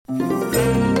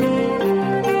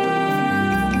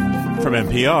From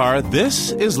NPR,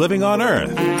 this is Living on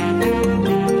Earth.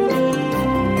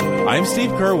 I'm Steve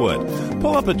Curwood.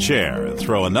 Pull up a chair and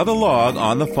throw another log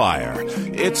on the fire.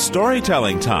 It's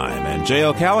storytelling time, and Jay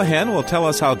O'Callahan will tell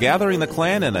us how gathering the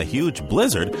clan in a huge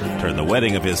blizzard turned the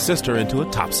wedding of his sister into a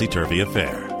topsy-turvy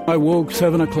affair. I woke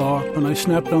 7 o'clock and I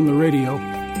snapped on the radio.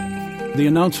 The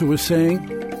announcer was saying,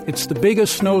 "It's the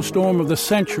biggest snowstorm of the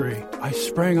century." I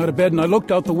sprang out of bed and I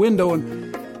looked out the window,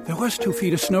 and there was 2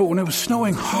 feet of snow, and it was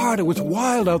snowing hard. It was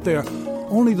wild out there.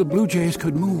 Only the blue jays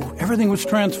could move. Everything was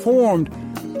transformed.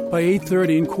 By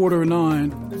 8:30 and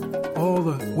 8:45, all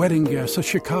the wedding guests, the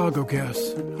Chicago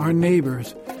guests, our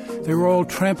neighbors, they were all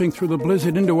tramping through the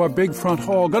blizzard into our big front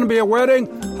hall. Gonna be a wedding?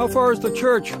 How far is the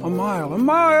church? A mile. A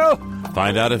mile!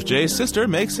 Find out if Jay's sister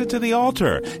makes it to the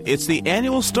altar. It's the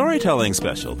annual storytelling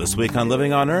special this week on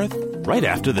Living on Earth, right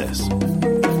after this.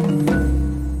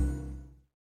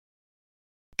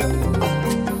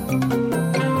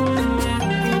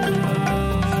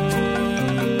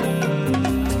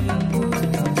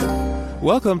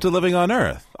 Welcome to Living on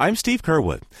Earth. I'm Steve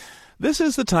Curwood. This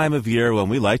is the time of year when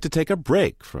we like to take a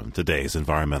break from today's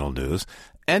environmental news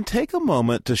and take a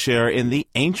moment to share in the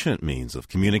ancient means of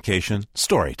communication,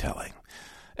 storytelling.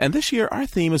 And this year, our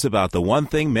theme is about the one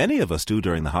thing many of us do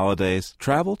during the holidays,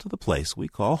 travel to the place we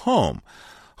call home.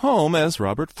 Home, as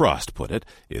Robert Frost put it,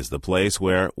 is the place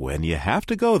where, when you have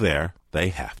to go there, they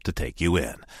have to take you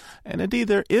in. And indeed,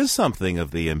 there is something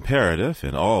of the imperative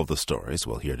in all of the stories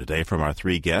we'll hear today from our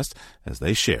 3 guests as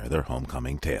they share their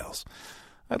homecoming tales.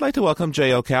 I'd like to welcome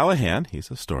Jay O'Callahan.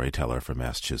 He's a storyteller from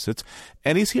Massachusetts,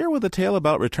 and he's here with a tale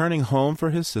about returning home for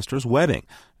his sister's wedding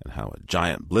and how a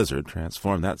giant blizzard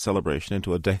transformed that celebration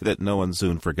into a day that no one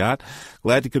soon forgot.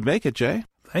 Glad you could make it, Jay.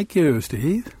 Thank you,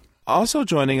 Steve. Also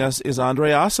joining us is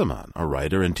Andre Aciman, a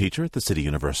writer and teacher at the City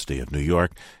University of New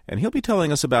York, and he'll be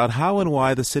telling us about how and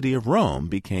why the city of Rome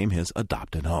became his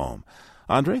adopted home.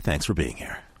 Andre, thanks for being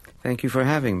here. Thank you for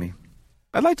having me.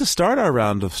 I'd like to start our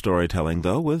round of storytelling,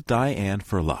 though, with Diane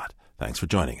Ferlot. Thanks for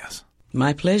joining us.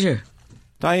 My pleasure.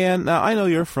 Diane, now I know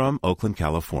you're from Oakland,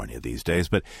 California these days,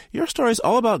 but your story's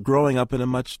all about growing up in a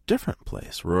much different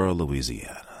place, rural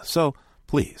Louisiana. So,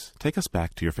 please, take us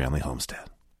back to your family homestead.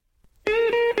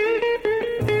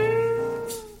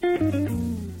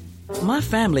 My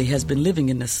family has been living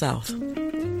in the South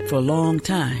for a long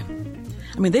time.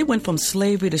 I mean, they went from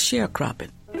slavery to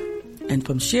sharecropping, and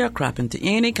from sharecropping to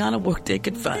any kind of work they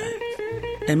could find.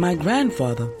 And my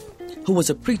grandfather, who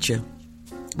was a preacher,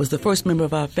 was the first member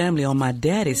of our family on my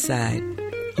daddy's side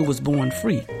who was born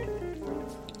free.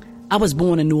 I was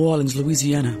born in New Orleans,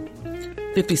 Louisiana,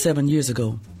 57 years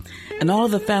ago, and all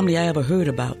of the family I ever heard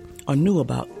about or knew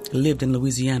about lived in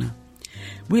Louisiana.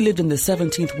 We lived in the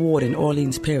 17th Ward in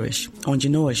Orleans Parish on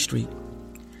Genoa Street.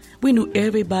 We knew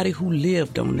everybody who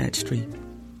lived on that street.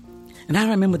 And I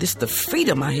remember the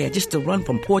freedom I had just to run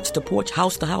from porch to porch,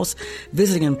 house to house,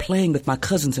 visiting and playing with my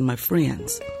cousins and my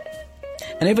friends.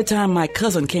 And every time my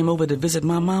cousin came over to visit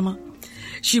my mama,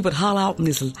 she would holler out in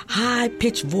this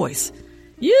high-pitched voice,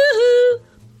 "Yoo-hoo!"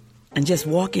 and just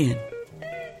walk in.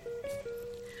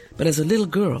 But as a little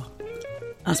girl,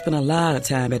 I spent a lot of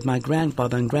time at my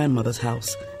grandfather and grandmother's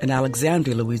house in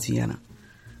Alexandria, Louisiana,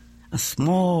 a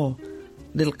small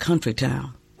little country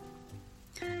town.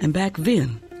 And back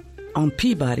then, on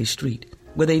Peabody Street,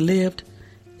 where they lived,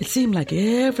 it seemed like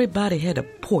everybody had a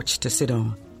porch to sit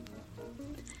on.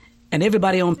 And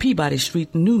everybody on Peabody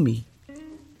Street knew me.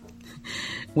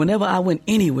 Whenever I went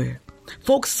anywhere,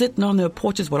 folks sitting on their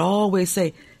porches would always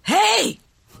say, "Hey!"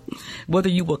 whether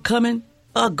you were coming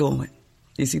or going.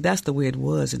 You see, that's the way it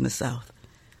was in the South.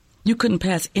 You couldn't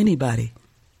pass anybody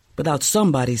without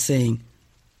somebody saying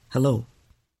hello.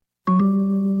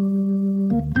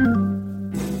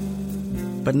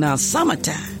 But now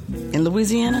summertime in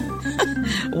Louisiana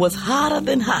was hotter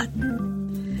than hot.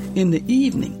 In the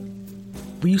evening,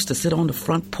 we used to sit on the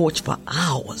front porch for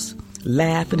hours,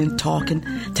 laughing and talking,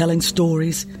 telling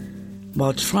stories,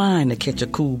 while trying to catch a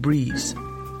cool breeze.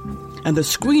 And the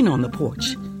screen on the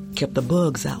porch kept the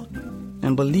bugs out.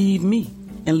 And believe me,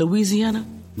 in Louisiana,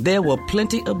 there were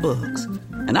plenty of bugs.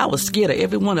 And I was scared of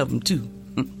every one of them, too.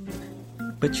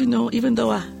 But you know, even though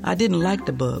I didn't like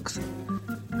the bugs,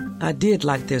 I did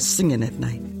like their singing at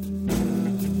night.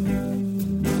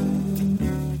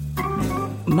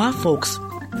 My folks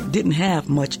didn't have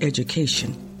much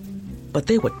education, but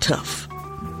they were tough.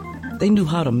 They knew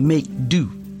how to make do.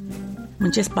 I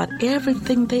mean, just about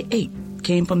everything they ate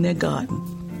came from their garden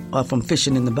or from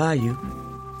fishing in the bayou.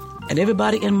 And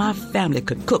everybody in my family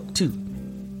could cook, too.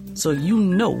 So you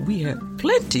know we had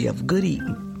plenty of good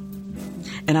eating.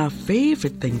 And our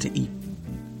favorite thing to eat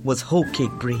was hoe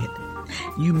cake bread.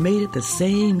 you made it the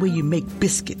same way you make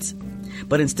biscuits.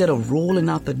 But instead of rolling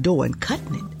out the dough and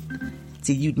cutting it,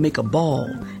 see, you'd make a ball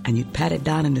and you'd pat it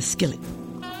down in the skillet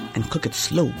and cook it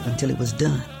slow until it was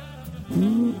done.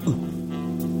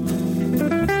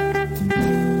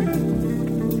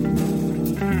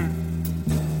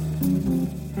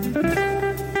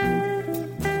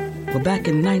 Well, back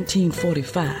in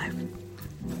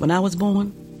 1945, when I was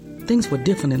born, things were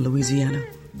different in Louisiana.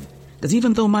 Because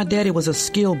even though my daddy was a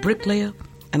skilled bricklayer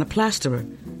and a plasterer,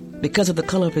 because of the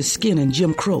color of his skin and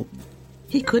Jim Crow,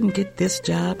 he couldn't get this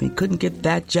job, he couldn't get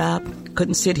that job,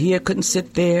 couldn't sit here, couldn't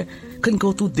sit there, couldn't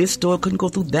go through this door, couldn't go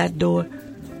through that door.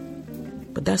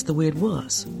 But that's the way it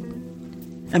was.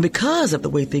 And because of the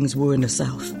way things were in the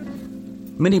South,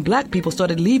 many black people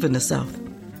started leaving the South.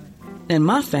 And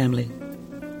my family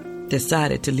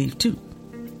decided to leave too.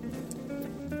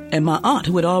 And my aunt,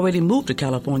 who had already moved to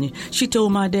California, she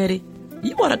told my daddy,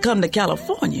 "You want to come to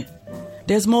California?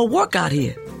 There's more work out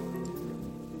here."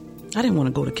 I didn't want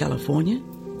to go to California,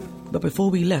 but before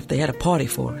we left, they had a party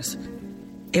for us.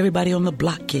 Everybody on the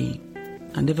block came.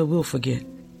 I never will forget.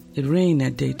 It rained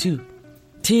that day too.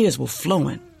 Tears were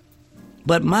flowing.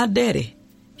 But my daddy,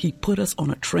 he put us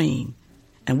on a train,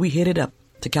 and we headed up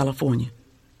to California.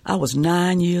 I was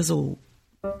 9 years old.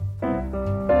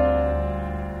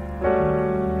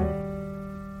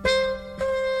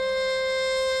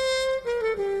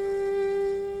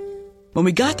 When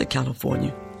we got to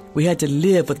California, we had to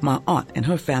live with my aunt and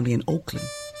her family in Oakland.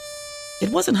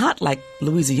 It wasn't hot like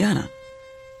Louisiana.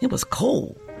 It was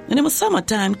cold, and it was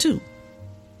summertime too.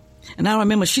 And I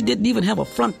remember she didn't even have a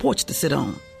front porch to sit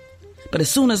on. But as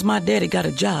soon as my daddy got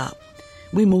a job,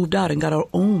 we moved out and got our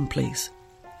own place.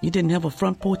 You didn't have a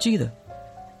front porch either.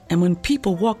 And when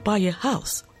people walked by your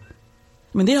house,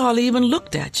 they hardly even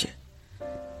looked at you.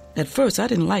 At first, I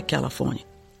didn't like California,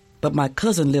 but my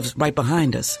cousin lives right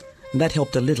behind us, and that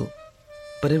helped a little.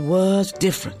 But it was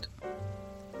different.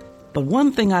 But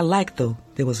one thing I liked, though,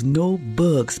 there was no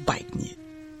bugs biting you.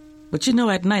 But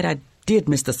at night I did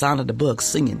miss the sound of the bugs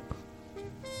singing.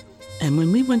 And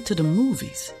when we went to the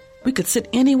movies, we could sit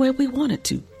anywhere we wanted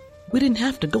to. We didn't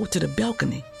have to go to the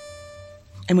balcony.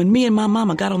 And when me and my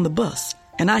mama got on the bus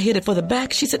and I headed for the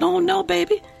back, she said, "Oh, no,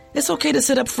 baby, it's okay to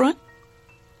sit up front."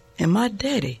 And my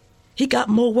daddy, he got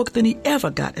more work than he ever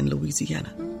got in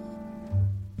Louisiana.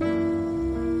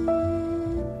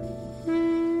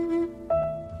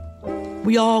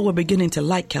 We all were beginning to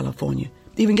like California,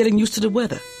 even getting used to the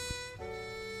weather.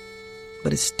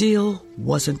 But it still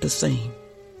wasn't the same.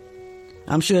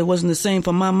 I'm sure it wasn't the same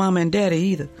for my mama and daddy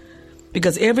either.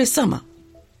 Because every summer,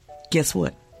 guess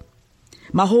what?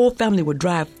 My whole family would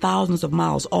drive thousands of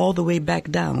miles all the way back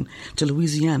down to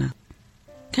Louisiana.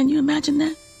 Can you imagine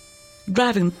that?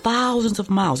 Driving thousands of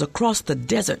miles across the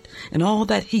desert in all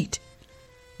that heat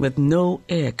with no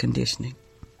air conditioning.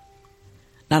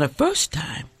 Now, the first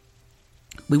time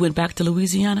we went back to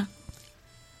Louisiana,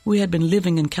 we had been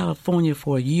living in California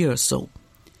for a year or so,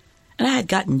 and I had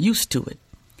gotten used to it.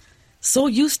 So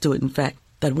used to it, in fact,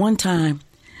 that one time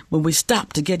when we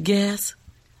stopped to get gas,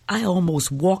 I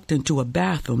almost walked into a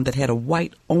bathroom that had a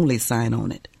white-only sign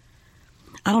on it.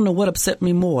 I don't know what upset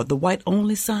me more, the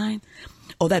white-only sign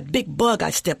or that big bug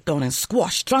I stepped on and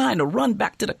squashed trying to run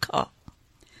back to the car.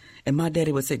 And my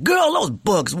daddy would say, "Girl, those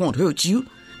bugs won't hurt you.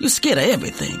 You're scared of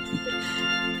everything."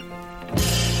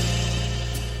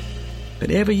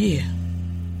 But every year,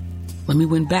 when we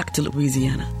went back to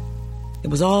Louisiana, it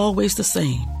was always the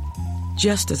same,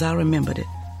 just as I remembered it.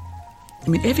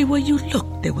 Everywhere you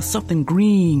looked, there was something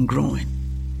green growing,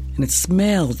 and it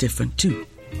smelled different, too.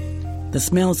 The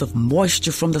smells of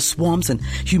moisture from the swamps and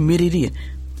humidity and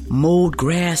mowed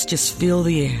grass just filled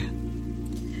the air.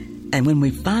 And when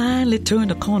we finally turned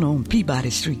the corner on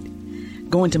Peabody Street,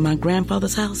 going to my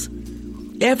grandfather's house,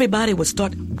 everybody would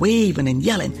start waving and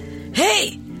yelling,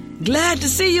 "Hey! Glad to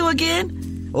see you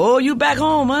again. Oh, you back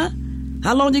home, huh?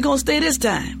 How long you gonna stay this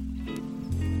time?"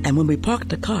 And when we parked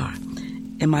the car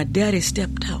and my daddy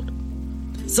stepped out,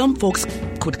 some folks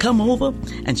would come over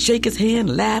and shake his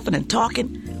hand, laughing and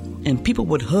talking, and people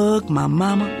would hug my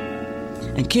mama,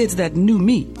 and kids that knew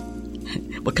me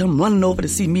would come running over to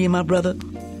see me and my brother.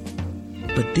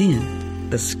 But then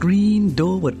the screen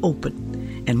door would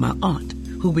open, and my aunt,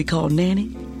 who we called Nanny,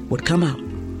 would come out,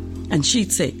 and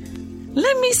she'd say,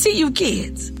 "Let me see you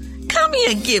kids. Come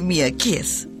here and give me a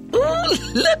kiss. Ooh,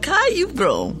 look how you've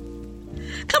grown.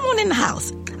 Come on in the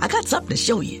house. I got something to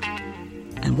show you."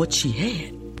 And what she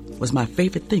had was my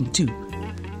favorite thing, too.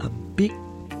 A big,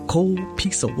 cold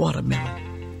piece of watermelon.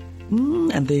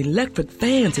 And the electric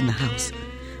fans in the house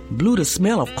blew the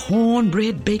smell of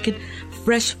cornbread, bacon,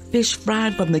 fresh fish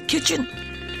frying from the kitchen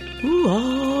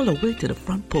all the way to the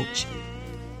front porch.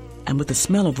 And with the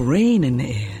smell of rain in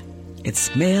the air, it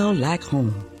smelled like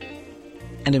home.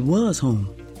 And it was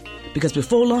home, because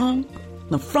before long,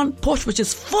 the front porch was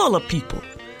just full of people,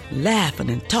 laughing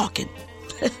and talking.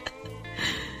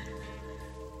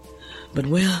 But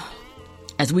well,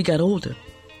 as we got older,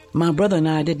 my brother and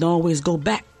I didn't always go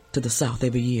back to the South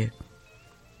every year.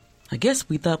 I guess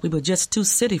we thought we were just too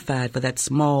cityfied for that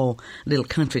small little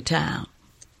country town.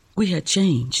 We had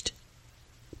changed,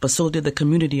 but so did the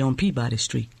community on Peabody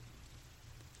Street.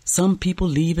 Some people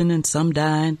leaving and some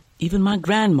dying. Even my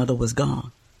grandmother was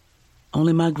gone.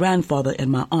 Only my grandfather and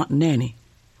my Aunt Nanny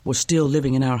were still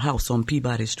living in our house on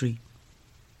Peabody Street.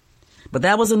 But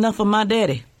that was enough for my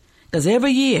daddy, because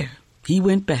every year he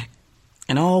went back,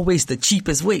 and always the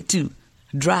cheapest way too,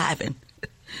 driving.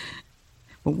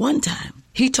 But one time,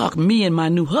 he talked me and my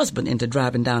new husband into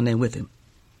driving down there with him.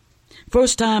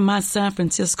 First time my San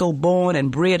Francisco born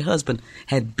and bred husband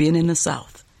had been in the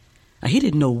South. Now, he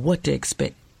didn't know what to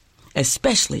expect,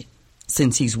 especially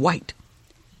since he's white.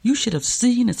 You should have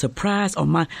seen the surprise on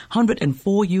my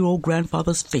 104-year-old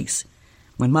grandfather's face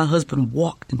when my husband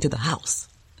walked into the house.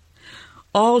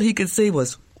 All he could say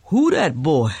was, "Who that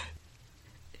boy?"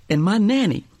 And my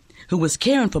nanny, who was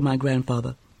caring for my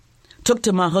grandfather, took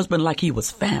to my husband like he was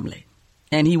family.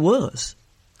 And he was.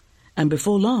 And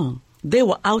before long, they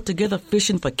were out together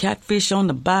fishing for catfish on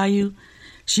the bayou.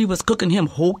 She was cooking him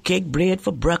whole cake bread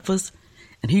for breakfast,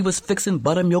 and he was fixing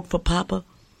buttermilk for Papa,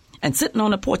 and sitting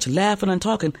on the porch laughing and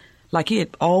talking like he had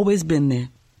always been there.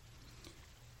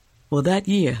 Well, that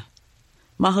year,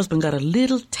 my husband got a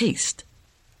little taste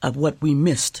of what we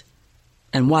missed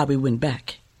and why we went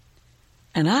back.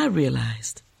 And I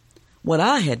realized what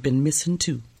I had been missing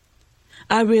too.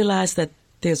 I realized that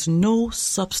there's no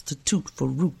substitute for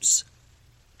roots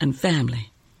and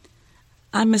family.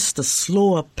 I miss the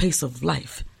slower pace of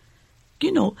life.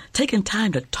 You know, taking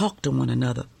time to talk to one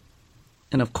another.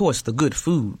 And of course, the good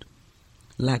food,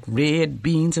 like red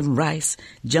beans and rice,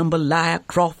 jambalaya,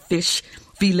 crawfish,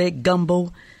 filet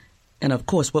gumbo, and of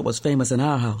course, what was famous in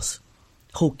our house,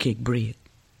 whole cake bread.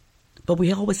 But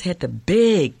we always had to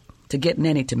beg to get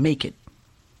Nanny to make it.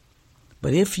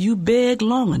 But if you beg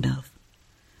long enough,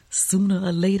 sooner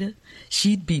or later,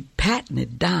 she'd be patting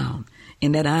it down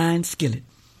in that iron skillet.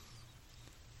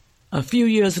 A few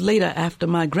years later, after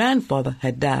my grandfather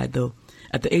had died, though,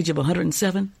 at the age of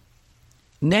 107,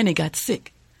 Nanny got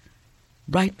sick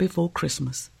right before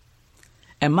Christmas.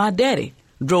 And my daddy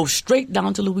drove straight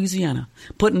down to Louisiana,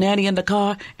 put Nanny in the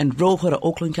car, and drove her to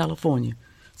Oakland, California,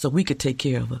 so we could take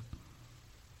care of her.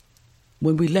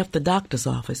 When we left the doctor's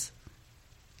office,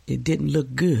 it didn't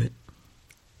look good.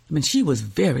 I mean, she was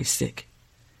very sick.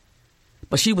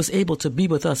 But she was able to be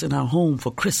with us in our home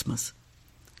for Christmas.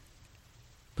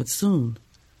 But soon,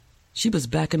 she was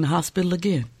back in the hospital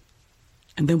again.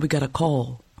 And then we got a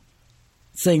call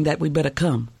saying that we better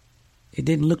come. It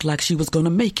didn't look like she was going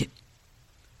to make it.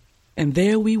 And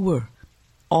there we were,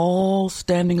 all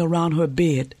standing around her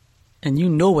bed. And you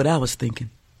know what I was thinking.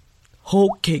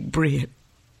 Whole cake bread.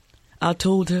 I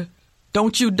told her,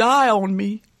 "Don't you die on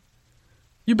me.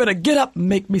 You better get up and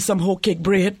make me some whole cake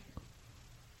bread."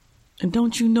 And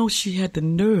don't you know she had the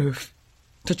nerve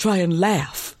to try and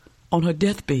laugh on her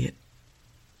deathbed?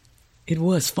 It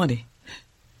was funny,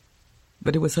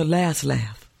 but it was her last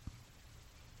laugh.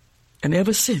 And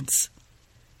ever since,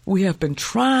 we have been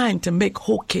trying to make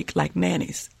whole cake like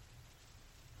Nanny's,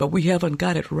 but we haven't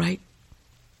got it right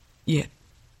yet.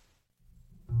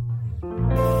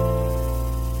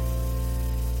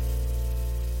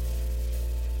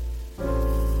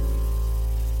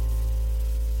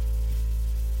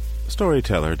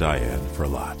 Storyteller Diane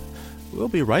Ferlot. We'll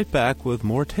be right back with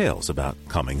more tales about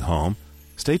coming home.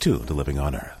 Stay tuned to Living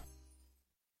on Earth.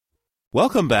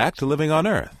 Welcome back to Living on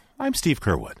Earth. I'm Steve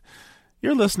Curwood.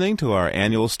 You're listening to our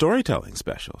annual storytelling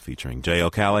special featuring Jay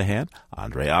O'Callahan,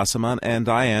 Andre Asaman, and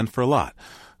Diane Ferlot,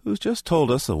 who's just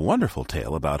told us a wonderful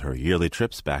tale about her yearly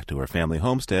trips back to her family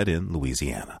homestead in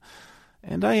Louisiana.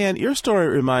 And Diane, your story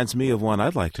reminds me of one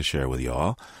I'd like to share with you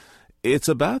all. It's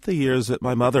about the years that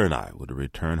my mother and I would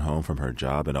return home from her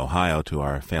job in Ohio to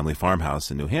our family farmhouse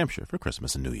in New Hampshire for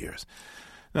Christmas and New Year's.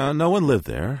 Now, no one lived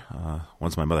there.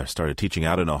 Once my mother started teaching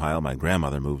out in Ohio, my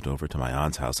grandmother moved over to my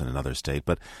aunt's house in another state,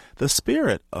 but the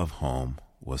spirit of home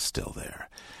was still there.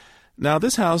 Now,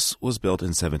 this house was built in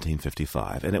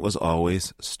 1755, and it was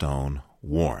always stone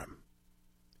warm.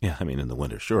 Yeah, I mean, in the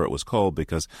winter, sure, it was cold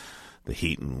because the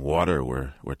heat and water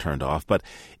were turned off, but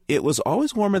it was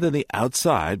always warmer than the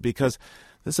outside because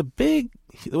there's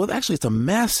it's a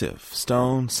massive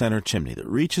stone center chimney that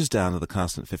reaches down to the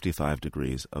constant 55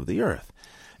 degrees of the earth.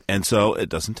 And so it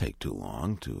doesn't take too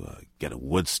long to get a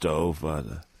wood stove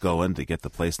going to get the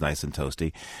place nice and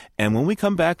toasty. And when we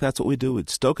come back, that's what we do. We'd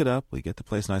stoke it up, we get the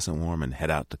place nice and warm, and head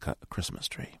out to cut a Christmas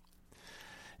tree.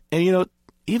 And, you know,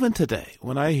 even today,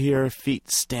 when I hear feet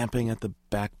stamping at the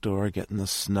back door, getting the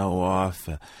snow off,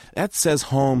 that says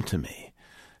home to me,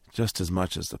 just as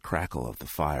much as the crackle of the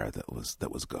fire that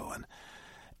was going.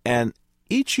 And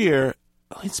each year,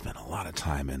 we'd spend a lot of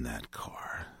time in that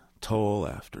car. Toll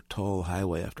after toll,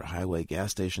 highway after highway, gas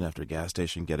station after gas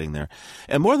station getting there.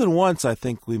 And more than once, I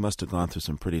think we must have gone through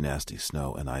some pretty nasty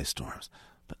snow and ice storms.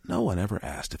 But no one ever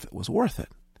asked if it was worth it.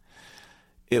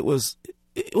 It was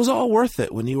all worth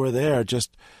it when you were there,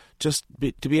 to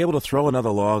be able to throw another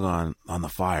log on the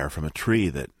fire from a tree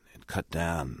that had cut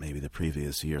down maybe the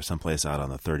previous year, someplace out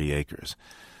on the 30 acres.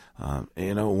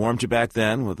 It warmed you back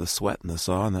then with the sweat and the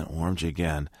saw, and then it warmed you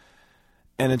again.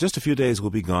 And in just a few days, we'll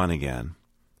be gone again.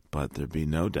 But there'd be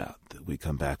no doubt that we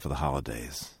come back for the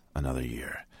holidays another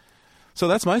year. So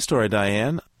that's my story,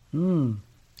 Diane.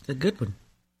 A good one.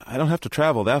 I don't have to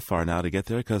travel that far now to get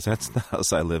there because that's the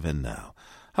house I live in now.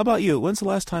 How about you? When's the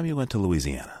last time you went to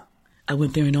Louisiana? I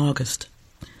went there in August.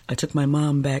 I took my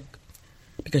mom back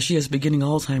because she is beginning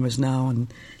Alzheimer's now,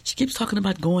 and she keeps talking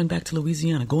about going back to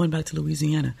Louisiana.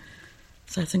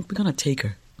 So I think we're going to take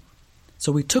her.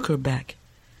 So we took her back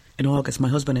in August, my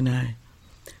husband and I.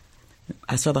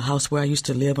 I saw the house where I used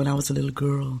to live when I was a little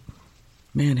girl.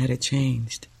 Man, had it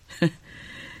changed.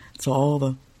 So all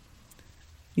the,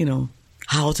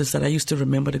 houses that I used to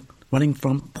remember running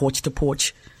from porch to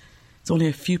porch. There's only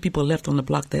a few people left on the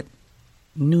block that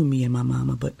knew me and my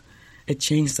mama, but it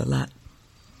changed a lot.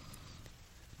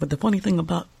 But the funny thing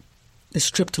about this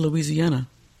trip to Louisiana,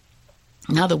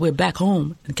 now that we're back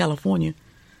home in California,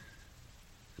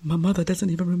 my mother doesn't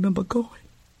even remember going.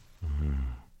 Mm-hmm.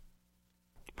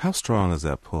 How strong is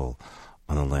that pull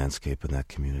on the landscape in that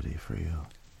community for you?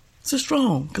 So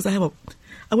strong, because I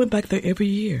went back there every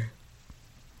year.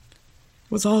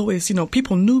 It was always,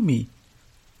 people knew me,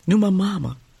 knew my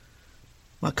mama,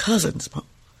 my cousins.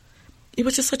 It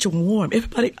was just such a warm,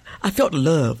 everybody, I felt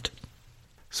loved.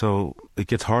 So it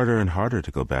gets harder and harder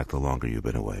to go back the longer you've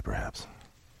been away, perhaps.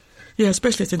 Yeah,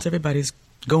 especially since everybody's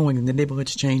going and the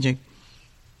neighborhood's changing.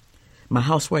 My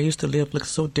house where I used to live looks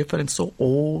so different and so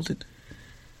old, and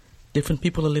different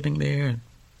people are living there. And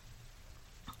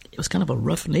it was kind of a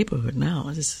rough neighborhood now.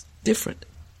 It's just different.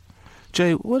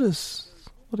 Jay, what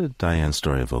did Diane's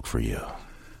story evoke for you?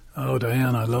 Oh,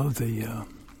 Diane, I love the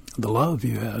love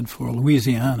you had for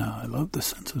Louisiana. I love the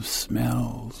sense of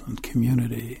smells and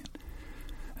community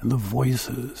and the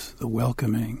voices, the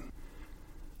welcoming.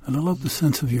 And I love the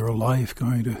sense of your life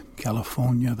going to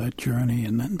California, that journey,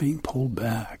 and then being pulled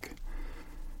back.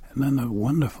 And then the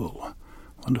wonderful,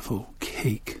 wonderful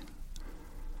cake.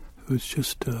 It was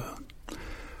just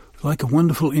like a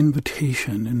wonderful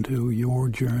invitation into your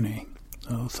journey.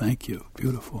 Oh, thank you.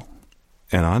 Beautiful.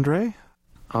 And Andre?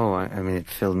 Oh, I mean, it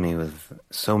filled me with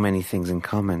so many things in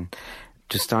common.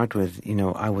 To start with,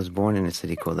 I was born in a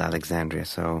city called Alexandria,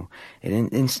 so it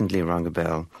instantly rang a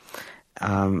bell.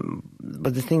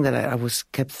 But the thing that I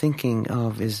kept thinking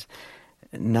of is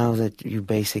now that you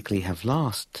basically have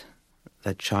lost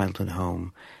that childhood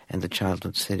home and the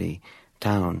childhood city,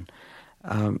 town,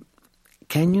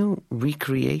 can you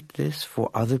recreate this for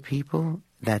other people?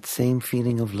 That same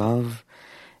feeling of love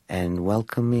and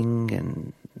welcoming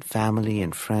and family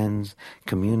and friends,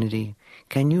 community.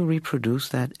 Can you reproduce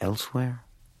that elsewhere?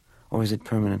 Or is it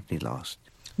permanently lost?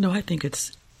 No, I think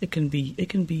it can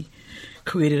be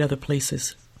created other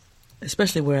places,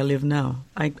 especially where I live now.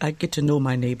 I get to know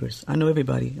my neighbors. I know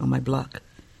everybody on my block.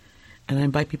 And I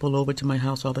invite people over to my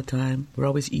house all the time. We're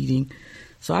always eating.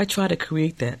 So I try to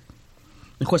create that.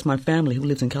 Of course, my family, who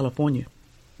lives in California,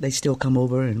 they still come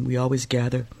over and we always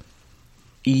gather,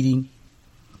 eating.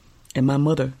 And my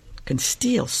mother can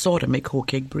still sort of make whole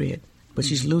cake bread, but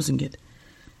she's losing it.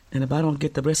 And if I don't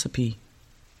get the recipe,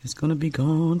 it's going to be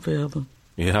gone forever.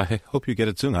 Yeah, I hope you get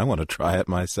it soon. I want to try it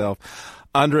myself.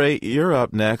 Andre, you're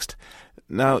up next.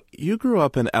 Now, you grew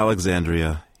up in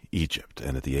Alexandria, Egypt,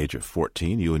 and at the age of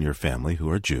 14, you and your family, who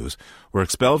are Jews, were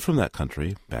expelled from that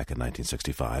country back in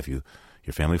 1965. Your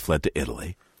family fled to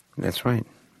Italy. That's right.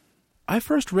 I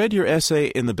first read your essay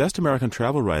in the Best American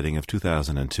Travel Writing of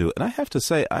 2002, and I have to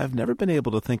say I've never been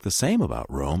able to think the same about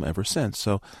Rome ever since.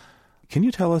 So can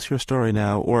you tell us your story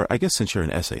now? Or I guess since you're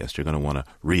an essayist, you're going to want to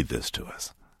read this to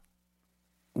us.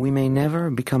 We may never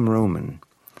become Roman,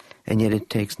 and yet it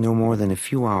takes no more than a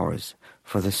few hours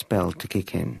for the spell to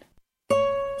kick in.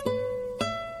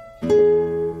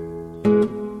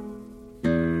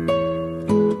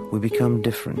 We become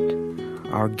different.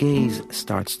 Our gaze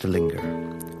starts to linger.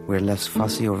 We're less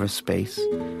fussy over space.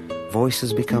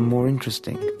 Voices become more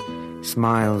interesting.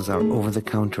 Smiles are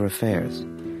over-the-counter affairs.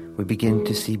 We begin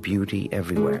to see beauty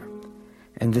everywhere.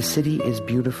 And the city is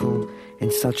beautiful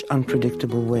in such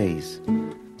unpredictable ways.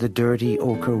 The dirty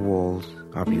ochre walls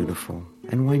are beautiful.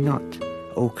 And why not?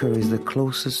 Ochre is the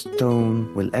closest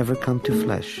stone will ever come to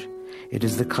flesh. It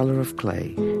is the color of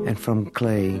clay, and from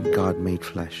clay God made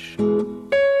flesh.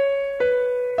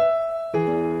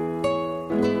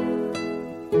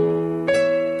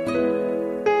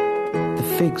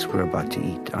 The figs we're about to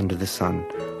eat under the sun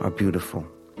are beautiful.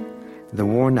 The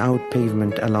worn-out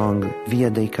pavement along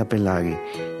Via dei Capellari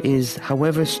is,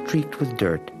 however streaked with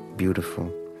dirt,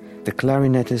 beautiful. The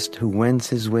clarinetist who wends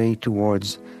his way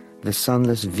towards the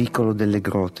sunless Vicolo delle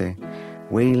Grotte,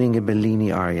 wailing a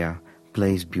Bellini aria,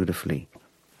 plays beautifully.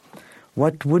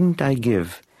 What wouldn't I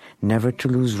give never to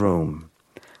lose Rome?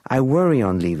 I worry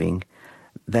on leaving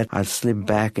that I'll slip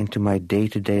back into my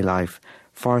day-to-day life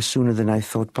far sooner than I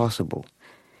thought possible.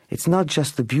 It's not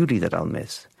just the beauty that I'll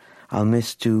miss. I'll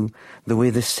miss, too, the way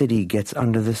the city gets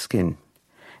under the skin,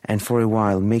 and for a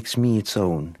while makes me its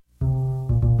own.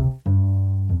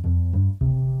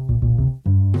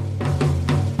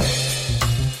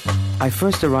 I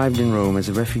first arrived in Rome as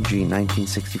a refugee in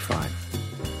 1965.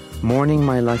 Mourning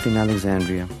my life in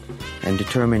Alexandria and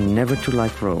determined never to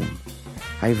like Rome,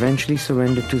 I eventually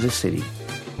surrendered to the city,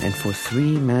 and for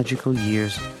 3 magical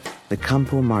years, the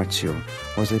Campo Marzio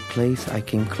was a place I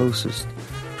came closest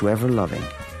to ever loving.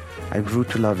 I grew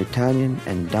to love Italian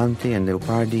and Dante and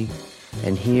Leopardi,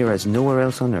 and here as nowhere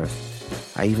else on earth,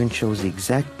 I even chose the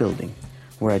exact building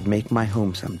where I'd make my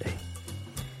home someday.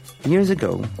 Years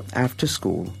ago, after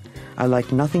school, I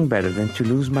liked nothing better than to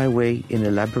lose my way in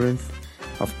a labyrinth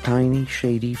of tiny,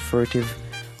 shady, furtive,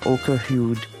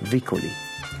 ochre-hued vicoli.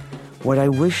 What I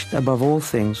wished above all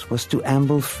things was to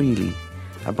amble freely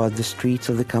about the streets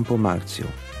of the Campo Marzio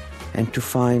and to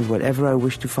find whatever I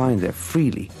wished to find there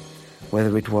freely,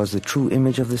 whether it was the true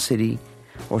image of the city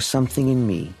or something in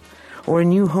me, or a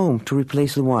new home to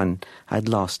replace the one I'd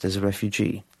lost as a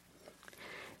refugee.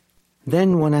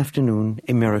 Then one afternoon,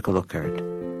 a miracle occurred.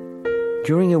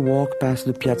 During a walk past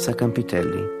the Piazza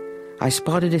Campitelli, I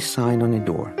spotted a sign on a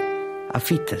door,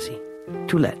 Affittasi,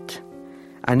 to let.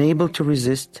 Unable to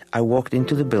resist, I walked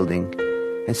into the building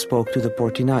and spoke to the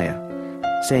portinaia,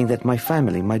 saying that my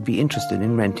family might be interested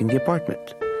in renting the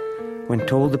apartment. When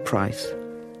told the price,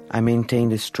 I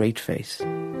maintained a straight face.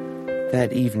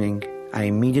 That evening, I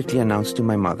immediately announced to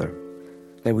my mother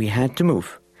that we had to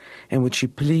move, and would she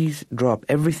please drop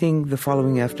everything the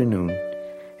following afternoon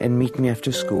and meet me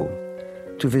after school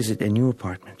to visit a new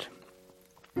apartment.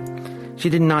 She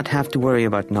did not have to worry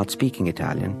about not speaking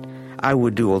Italian. I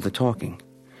would do all the talking.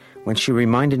 When she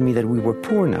reminded me that we were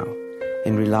poor now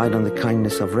and relied on the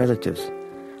kindness of relatives,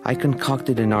 I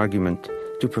concocted an argument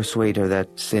to persuade her that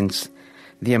since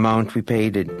the amount we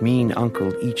paid a mean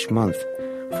uncle each month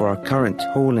for our current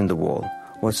hole in the wall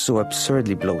was so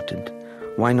absurdly bloated,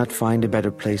 why not find a better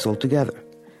place altogether?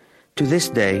 To this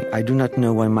day, I do not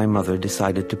know why my mother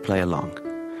decided to play along.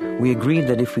 We agreed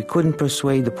that if we couldn't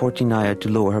persuade the portinaia to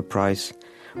lower her price,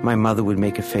 my mother would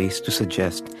make a face to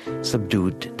suggest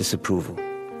subdued disapproval.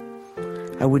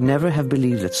 I would never have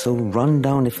believed that so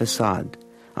run-down a facade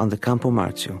on the Campo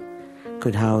Marzio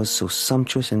could house so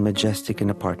sumptuous and majestic an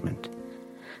apartment.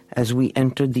 As we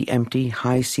entered the empty,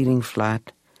 high-ceiling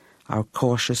flat, our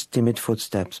cautious, timid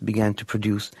footsteps began to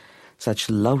produce such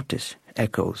loutish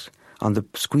echoes on the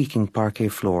squeaking parquet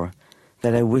floor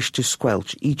that I wished to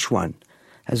squelch each one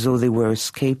as though they were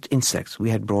escaped insects we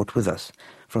had brought with us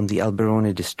from the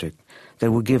Alberone district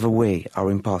that would give away our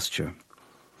imposture.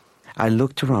 I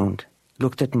looked around,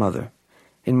 looked at Mother.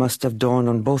 It must have dawned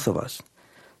on both of us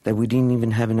that we didn't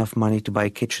even have enough money to buy a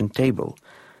kitchen table,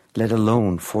 let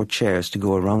alone 4 chairs to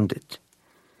go around it.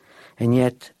 And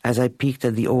yet, as I peeked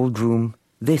at the old room,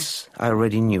 this, I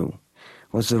already knew,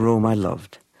 was the Rome I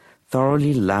loved,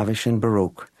 thoroughly lavish and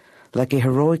baroque, like a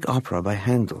heroic opera by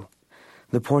Handel.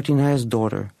 The portinaia's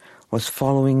daughter was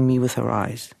following me with her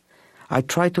eyes. I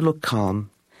tried to look calm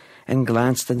and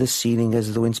glanced at the ceiling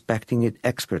as though inspecting it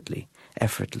expertly,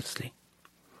 effortlessly.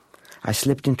 I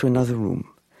slipped into another room.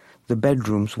 The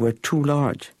bedrooms were too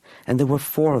large, and there were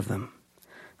 4 of them.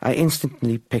 I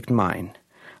instantly picked mine.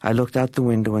 I looked out the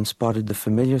window and spotted the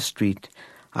familiar street.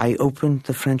 I opened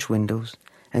the French windows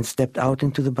and stepped out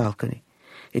into the balcony,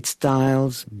 its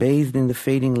tiles bathed in the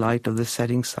fading light of the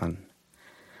setting sun.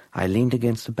 I leaned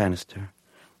against the banister.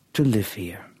 To live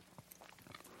here.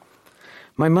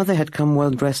 My mother had come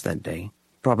well dressed that day,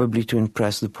 probably to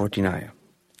impress the portinaia.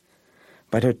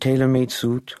 But her tailor-made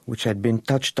suit, which had been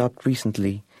touched up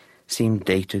recently, seemed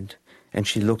dated and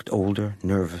she looked older,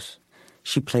 nervous.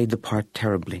 She played the part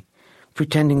terribly,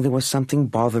 pretending there was something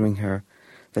bothering her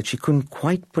that she couldn't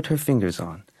quite put her fingers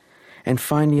on, and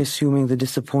finally assuming the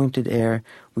disappointed air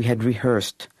we had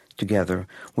rehearsed together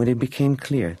when it became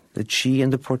clear that she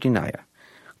and the portinaia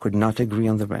could not agree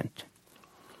on the rent.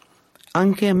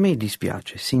 Anche a me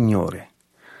dispiace, signore.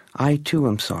 I too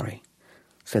am sorry,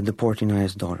 said the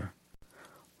portinaia's daughter.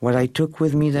 What I took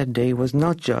with me that day was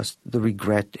not just the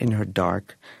regret in her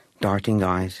dark, darting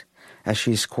eyes as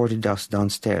she escorted us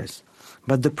downstairs,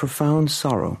 but the profound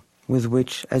sorrow with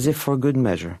which, as if for good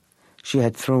measure, she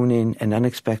had thrown in an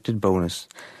unexpected bonus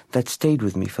that stayed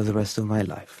with me for the rest of my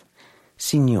life.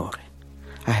 Signore,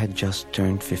 I had just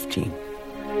turned 15.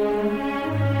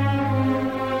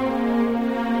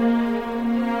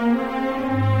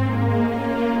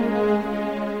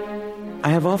 I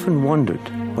have often wondered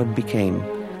what became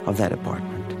of that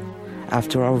apartment.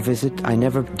 After our visit, I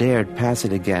never dared pass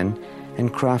it again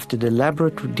and crafted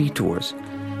elaborate detours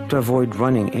to avoid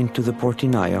running into the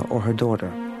portinaia or her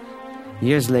daughter.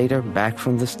 Years later, back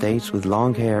from the States with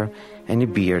long hair and a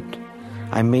beard,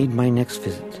 I made my next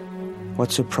visit.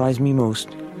 What surprised me most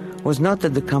was not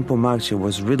that the Campo Marzio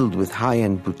was riddled with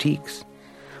high-end boutiques,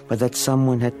 but that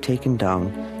someone had taken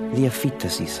down the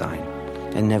Affittasi sign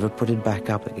and never put it back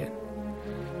up again.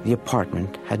 The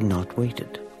apartment had not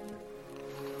waited.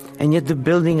 And yet the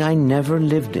building I never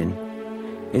lived in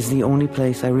is the only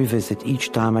place I revisit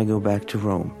each time I go back to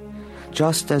Rome,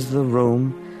 just as the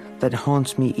Rome that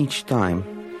haunts me each time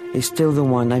is still the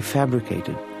one I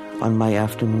fabricated on my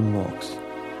afternoon walks.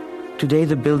 Today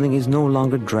the building is no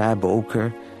longer drab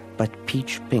ochre, but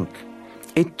peach pink.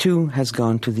 It too has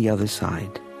gone to the other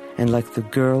side, and like the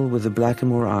girl with the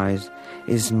blackamoor eyes,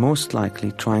 is most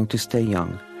likely trying to stay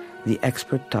young, the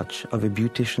expert touch of a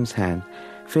beautician's hand,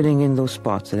 filling in those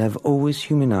spots that have always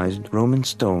humanized Roman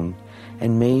stone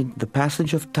and made the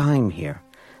passage of time here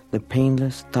the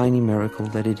painless, tiny miracle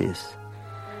that it is.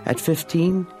 At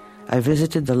 15, I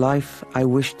visited the life I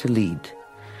wished to lead,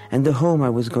 and the home I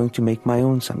was going to make my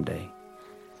own someday.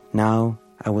 Now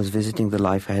I was visiting the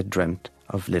life I had dreamt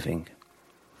of living.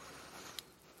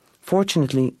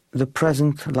 Fortunately, the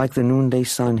present, like the noonday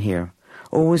sun here,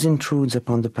 always intrudes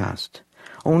upon the past.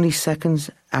 Only seconds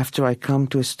after I come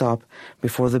to a stop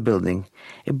before the building,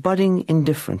 a budding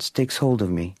indifference takes hold of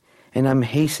me, and I'm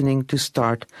hastening to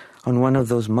start on one of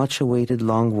those much-awaited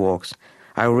long walks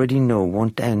I already know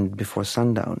won't end before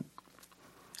sundown.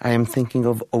 I am thinking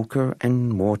of ochre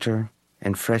and water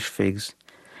and fresh figs,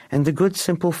 and the good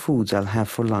simple foods I'll have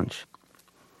for lunch.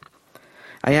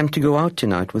 I am to go out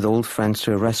tonight with old friends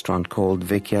to a restaurant called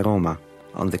Vecchia Roma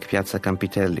on the Piazza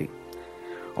Campitelli.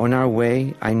 On our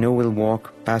way, I know we'll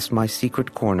walk past my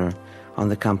secret corner on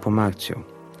the Campo Marzio.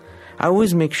 I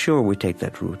always make sure we take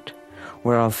that route,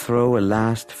 where I'll throw a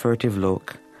last furtive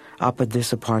look up at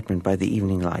this apartment by the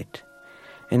evening light.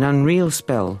 An unreal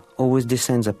spell always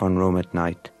descends upon Rome at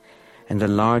night, and the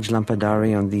large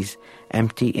lampadari on these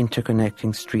empty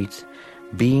interconnecting streets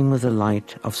beam with the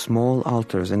light of small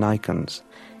altars and icons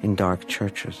in dark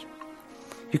churches.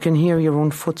 You can hear your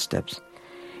own footsteps,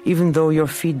 even though your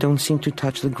feet don't seem to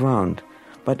touch the ground,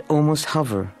 but almost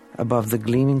hover above the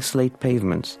gleaming slate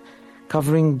pavements,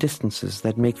 covering distances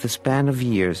that make the span of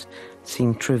years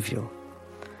seem trivial.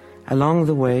 Along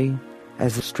the way,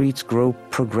 as the streets grow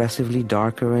progressively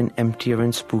darker and emptier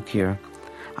and spookier,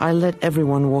 I let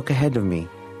everyone walk ahead of me,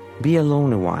 be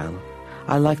alone a while.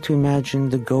 I like to imagine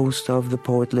the ghost of the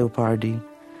poet Leopardi,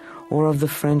 or of the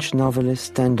French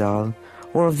novelist Stendhal,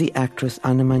 or of the actress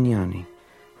Anna Magnani,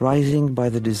 rising by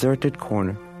the deserted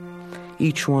corner,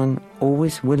 each one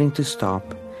always willing to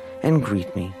stop and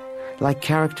greet me, like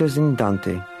characters in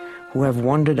Dante who have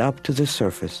wandered up to the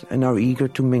surface and are eager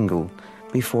to mingle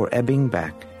before ebbing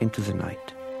back into the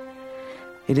night.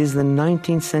 It is the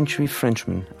 19th century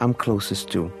Frenchman I'm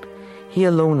closest to. He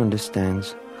alone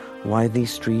understands why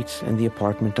these streets and the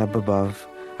apartment up above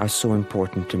are so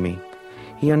important to me.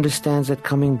 He understands that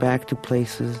coming back to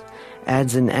places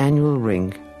adds an annual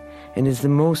ring and is the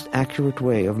most accurate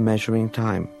way of measuring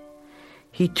time.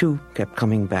 He too kept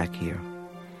coming back here.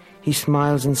 He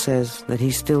smiles and says that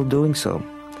he's still doing so,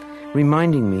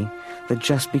 reminding me that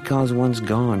just because one's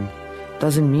gone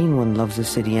doesn't mean one loves the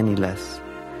city any less,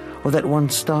 or that one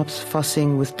stops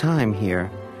fussing with time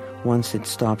here once it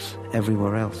stops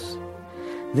everywhere else.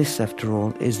 This, after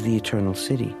all, is the eternal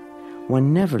city.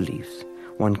 One never leaves.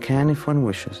 One can, if one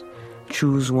wishes,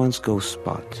 choose one's ghost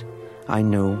spot. I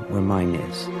know where mine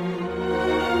is.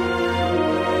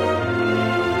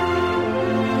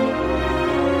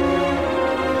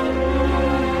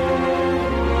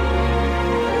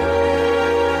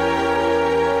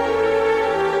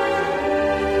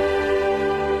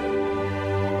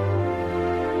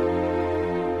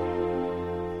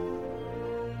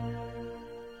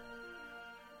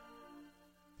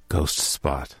 ghost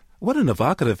spot. What an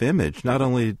evocative image. Not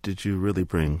only did you really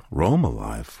bring Rome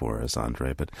alive for us,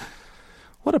 Andre, but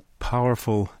what a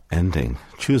powerful ending,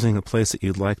 choosing a place that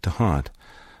you'd like to haunt.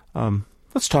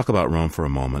 Let's talk about Rome for a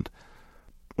moment.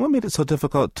 What made it so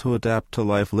difficult to adapt to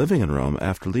life living in Rome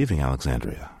after leaving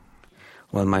Alexandria?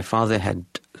 Well, my father had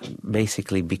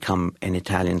basically become an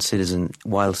Italian citizen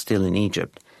while still in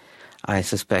Egypt. I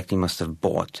suspect he must have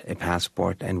bought a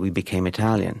passport and we became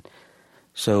Italian.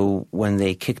 So when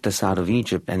they kicked us out of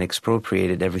Egypt and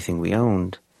expropriated everything we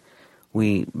owned,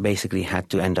 we basically had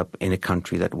to end up in a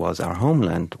country that was our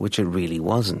homeland, which it really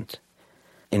wasn't.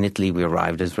 In Italy, we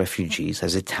arrived as refugees,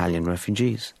 as Italian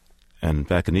refugees. And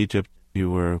back in Egypt, you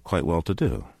were quite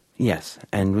well-to-do. Yes,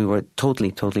 and we were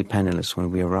totally penniless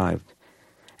when we arrived.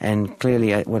 And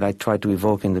clearly, what I tried to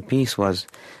evoke in the piece was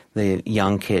the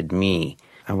young kid, me.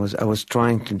 I was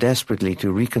trying desperately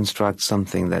to reconstruct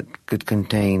something that could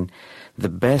contain the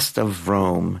best of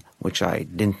Rome, which I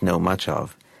didn't know much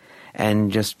of,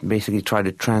 and just basically try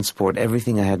to transport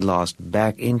everything I had lost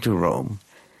back into Rome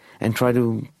and try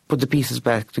to put the pieces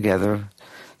back together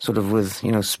sort of with,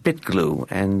 spit glue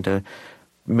and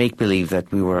make believe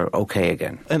that we were okay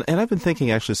again. And I've been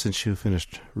thinking, actually, since you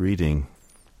finished reading,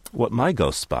 what my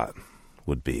ghost spot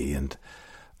would be, and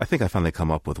I think I finally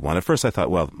come up with one. At first I thought,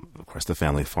 well, of course, the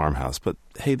family farmhouse, but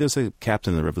hey, there's a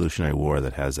captain in the Revolutionary War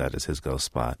that has that as his ghost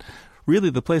spot. Really,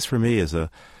 the place for me is a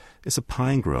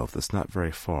pine grove that's not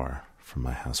very far from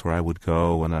my house, where I would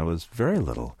go when I was very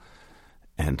little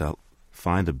and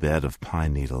find a bed of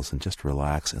pine needles and just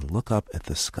relax and look up at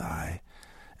the sky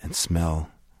and smell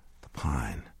the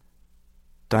pine.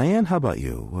 Diane, how about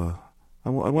you? I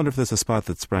wonder if there's a spot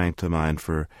that sprang to mind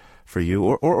for you,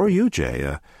 or you,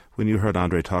 Jay, when you heard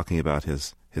Andre talking about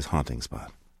his haunting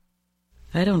spot.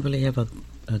 I don't really have a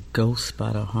ghost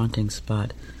spot or haunting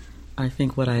spot. I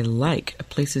think what I like,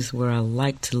 places where I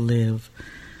like to live,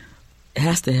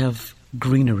 has to have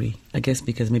greenery. I guess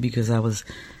because I was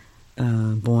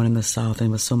born in the South and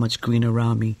there was so much green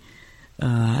around me.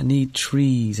 I need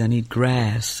trees, I need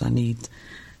grass, I need,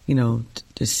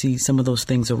 to see some of those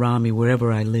things around me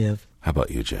wherever I live. How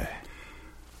about you, Jay?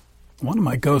 One of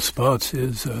my ghost spots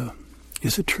is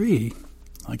a tree,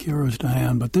 like yours,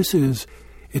 Diane, but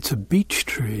it's a beech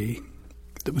tree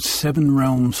that was 7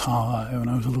 realms high when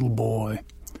I was a little boy.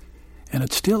 And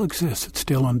it still exists. It's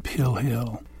still on Pill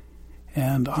Hill.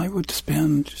 And I would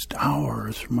spend just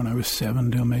hours from when I was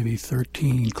 7 till maybe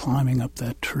 13 climbing up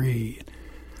that tree.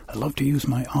 I loved to use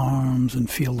my arms and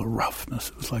feel the roughness.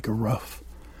 It was like a rough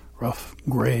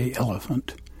gray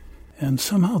elephant. And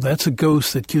somehow that's a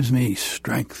ghost that gives me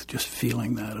strength, just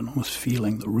feeling that and almost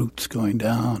feeling the roots going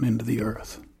down into the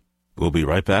earth. We'll be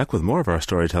right back with more of our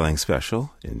storytelling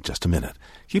special in just a minute.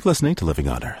 Keep listening to Living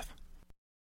on Earth.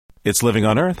 It's Living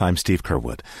on Earth. I'm Steve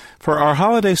Curwood. For our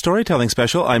holiday storytelling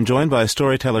special, I'm joined by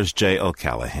storytellers Jay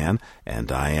O'Callahan and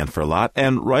Diane Ferlat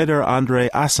and writer Andre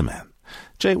Aciman.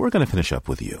 Jay, we're going to finish up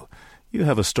with you. You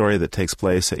have a story that takes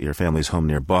place at your family's home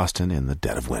near Boston in the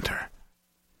dead of winter.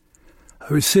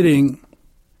 I was sitting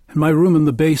in my room in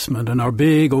the basement in our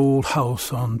big old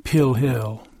house on Pill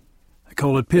Hill. I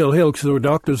call it Pill Hill because there were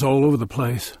doctors all over the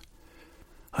place.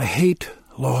 I hate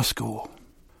law school.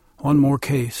 One more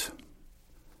case.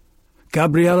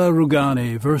 Gabriella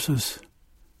Rugani versus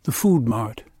the Food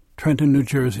Mart, Trenton, New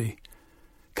Jersey.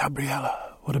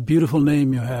 Gabriella, what a beautiful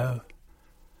name you have.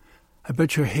 I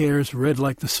bet your hair's red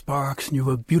like the sparks and you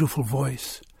have a beautiful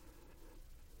voice.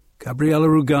 Gabriella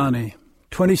Rugani,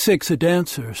 26, a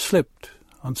dancer, slipped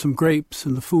on some grapes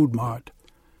in the Food Mart.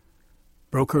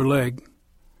 Broke her leg.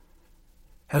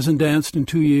 Hasn't danced in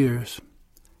 2 years.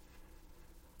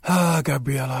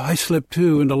 Gabriella, I slipped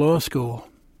too into law school.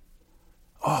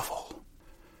 Awful.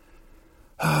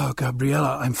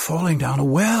 Gabriella, I'm falling down a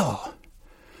well.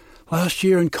 Last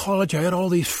year in college, I had all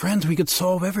these friends. We could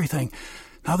solve everything.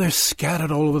 Now they're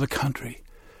scattered all over the country.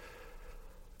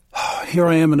 Here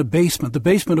I am in a basement, the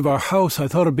basement of our house. I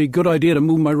thought it'd be a good idea to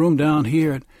move my room down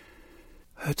here.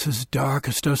 It's as dark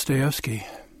as Dostoevsky.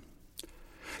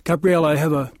 Gabriella, I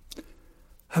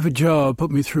have a job,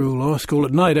 put me through law school.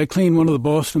 At night, I clean one of the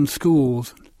Boston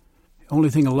schools. The only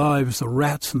thing alive is the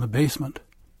rats in the basement.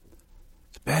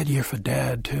 It's a bad year for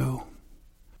Dad, too.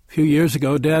 A few years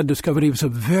ago, Dad discovered he was a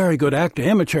very good actor,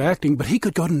 amateur acting, but he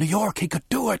could go to New York. He could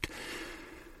do it.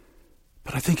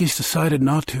 But I think he's decided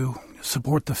not to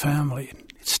support the family.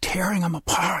 It's tearing him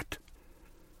apart.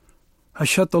 I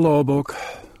shut the law book.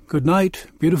 Good night,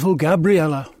 beautiful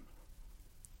Gabriella.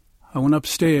 I went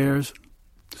upstairs,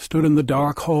 stood in the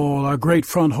dark hall. Our great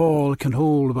front hall can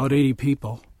hold about 80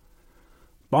 people.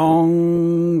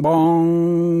 Bong,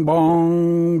 bong,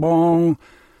 bong, bong.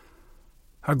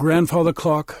 Our grandfather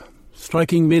clock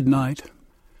striking midnight.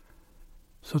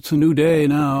 So it's a new day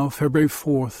now, February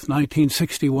 4th,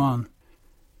 1961.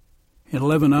 In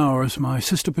 11 hours, my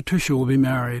sister Patricia will be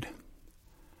married.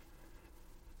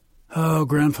 Oh,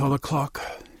 grandfather clock,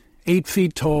 8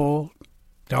 feet tall,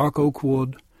 dark oak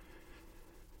wood.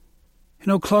 You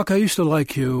know, clock, I used to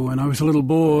like you when I was a little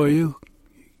boy. You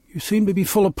seemed to be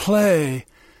full of play.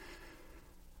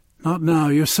 Not now.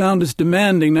 Your sound is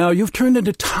demanding now. You've turned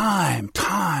into time,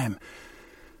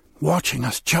 watching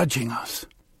us, judging us,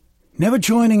 never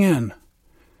joining in.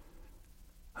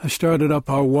 I started up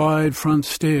our wide front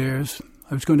stairs.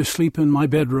 I was going to sleep in my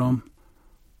bedroom.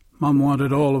 Mom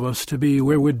wanted all of us to be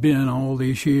where we'd been all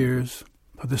these years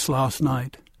for this last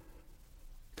night.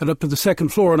 Got up to the second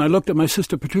floor, and I looked at my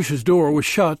sister Patricia's door. It was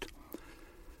shut.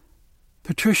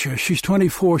 Patricia, she's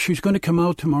 24. She's going to come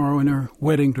out tomorrow in her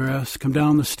wedding dress, come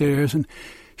down the stairs, and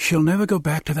she'll never go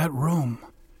back to that room.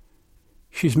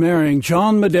 She's marrying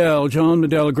John Medell. John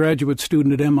Medell, a graduate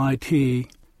student at MIT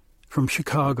from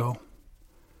Chicago.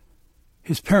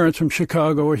 His parents from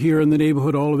Chicago are here in the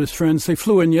neighborhood, all of his friends. They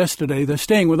flew in yesterday. They're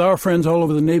staying with our friends all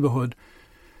over the neighborhood.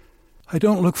 I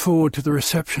don't look forward to the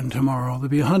reception tomorrow. There'll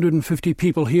be 150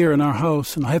 people here in our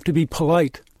house, and I have to be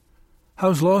polite.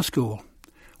 How's law school?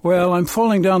 Well, I'm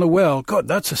falling down a well. Good,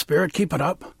 that's the spirit. Keep it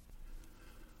up.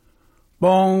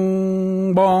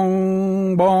 Bong,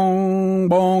 bong, bong,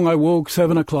 bong. I woke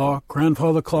 7 o'clock,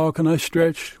 grandfather clock, and I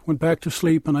stretched, went back to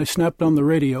sleep, and I snapped on the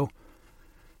radio.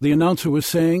 The announcer was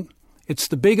saying, "It's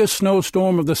the biggest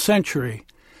snowstorm of the century.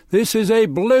 This is a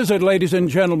blizzard, ladies and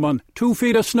gentlemen. 2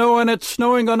 feet of snow, and it's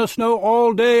snowing on the snow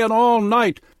all day and all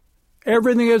night.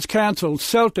 Everything is canceled.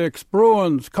 Celtics,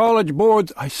 Bruins, college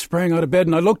boards." I sprang out of bed,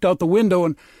 and I looked out the window,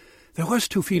 and there was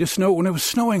 2 feet of snow, and it was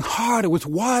snowing hard. It was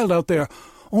wild out there.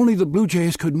 Only the Blue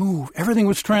Jays could move. Everything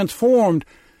was transformed.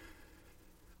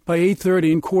 By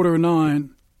 8:30 and 8:45,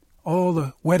 all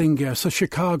the wedding guests, the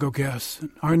Chicago guests,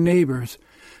 and our neighbors,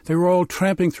 they were all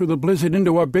tramping through the blizzard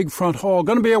into our big front hall.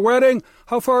 "Gonna be a wedding?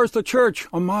 How far is the church?"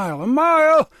 "A mile." "A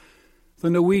mile?" The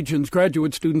Norwegians,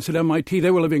 graduate students at MIT, they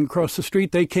were living across the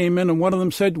street. They came in, and one of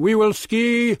them said, "We will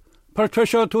ski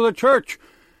Patricia to the church."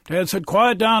 Dad said,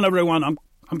 "Quiet down, everyone.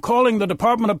 I'm calling the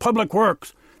Department of Public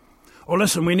Works. Oh,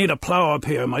 listen, we need a plow up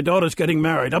here. My daughter's getting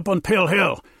married up on Pill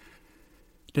Hill."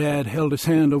 Dad held his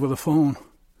hand over the phone.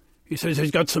 He says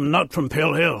he's got some nut from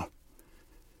Pill Hill.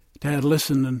 Dad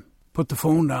listened and put the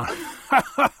phone down.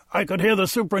 I could hear the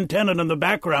superintendent in the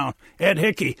background, Ed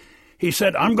Hickey. He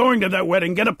said, "I'm going to that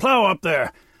wedding. Get a plow up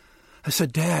there." I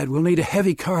said, "Dad, we'll need a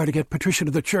heavy car to get Patricia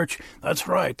to the church." That's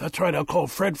right. I'll call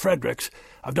Fred Fredericks.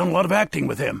 I've done a lot of acting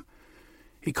with him.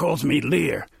 He calls me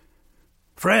Lear.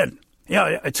 "Fred."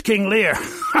 "Yeah, it's King Lear."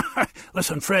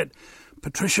 "Listen, Fred,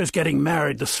 Patricia's getting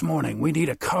married this morning. We need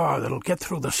a car that'll get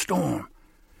through the storm."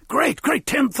 Great,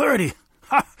 10:30.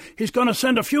 He's going to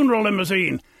send a funeral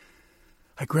limousine."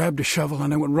 I grabbed a shovel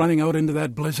and I went running out into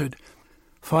that blizzard.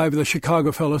 5 of the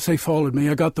Chicago fellows, they followed me.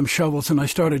 I got them shovels and I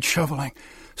started shoveling.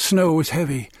 Snow was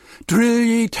heavy. "Drill,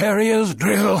 ye terriers,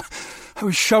 drill." I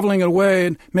was shoveling away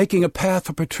and making a path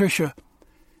for Patricia.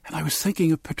 And I was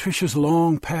thinking of Patricia's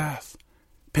long path,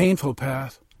 painful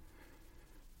path.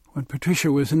 When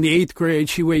Patricia was in the 8th grade,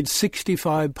 she weighed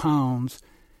 65 pounds,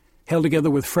 held together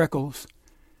with freckles.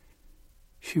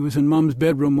 She was in Mom's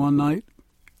bedroom one night.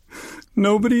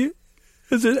 "Nobody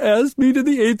has asked me to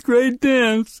the 8th grade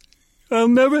dance. I'll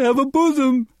never have a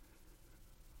bosom."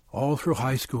 All through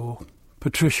high school,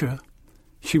 Patricia,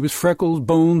 she was freckles,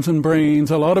 bones, and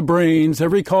brains, a lot of brains.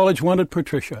 Every college wanted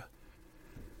Patricia.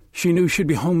 She knew she'd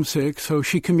be homesick, so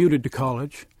she commuted to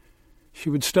college. She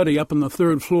would study up on the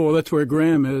 3rd floor. That's where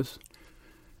Graham is.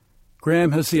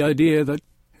 Graham has the idea that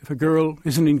if a girl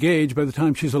isn't engaged by the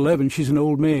time she's 11, she's an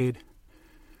old maid.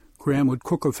 Graham would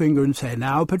crook her finger and say,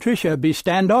 "Now, Patricia, be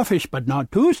standoffish, but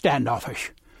not too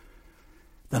standoffish."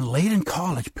 Then late in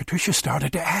college, Patricia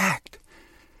started to act.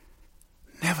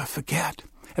 Never forget,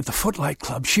 at the Footlight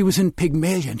Club, she was in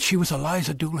Pygmalion. She was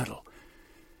Eliza Doolittle.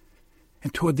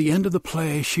 And toward the end of the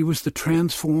play, she was the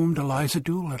transformed Eliza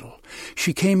Doolittle.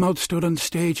 She came out, stood on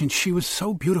stage, and she was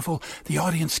so beautiful, the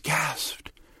audience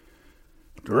gasped.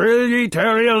 "Drill, ye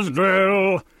terriers,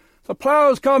 drill! The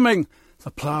plow's coming!"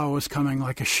 The plow was coming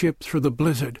like a ship through the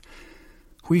blizzard.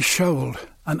 We shoveled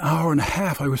an hour and a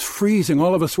half. I was freezing,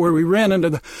 all of us were. We ran into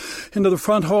the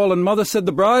front hall, and Mother said,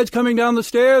 "The bride's coming down the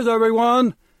stairs,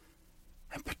 everyone."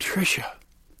 And Patricia,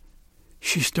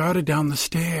 she started down the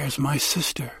stairs, my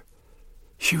sister.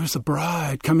 She was the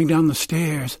bride coming down the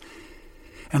stairs.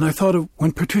 And I thought of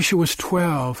when Patricia was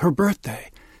 12, her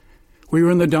birthday. We were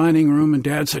in the dining room, and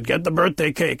Dad said, "Get the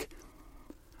birthday cake."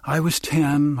 I was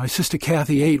 10, my sister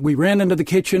Kathy 8. We ran into the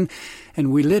kitchen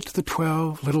and we lit the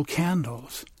 12 little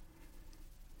candles.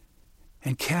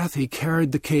 And Kathy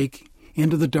carried the cake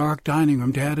into the dark dining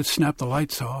room. Dad had snapped the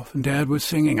lights off, and Dad was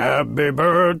singing, "Happy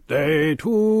birthday to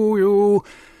you."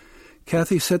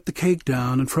 Kathy set the cake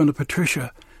down in front of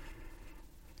Patricia,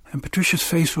 and Patricia's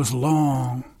face was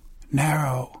long,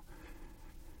 narrow,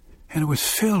 and it was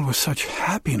filled with such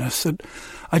happiness that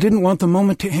I didn't want the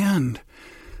moment to end.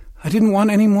 I didn't want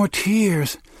any more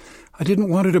tears. I didn't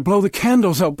want her to blow the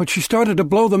candles out, but she started to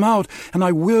blow them out, and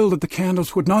I willed that the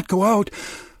candles would not go out,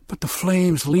 but the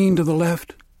flames leaned to the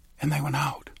left, and they went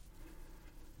out.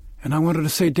 And I wanted to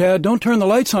say, "Dad, don't turn the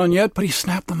lights on yet," but he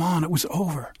snapped them on. It was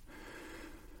over.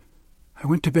 I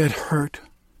went to bed hurt,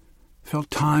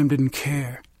 felt time didn't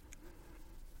care.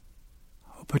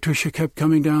 Patricia kept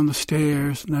coming down the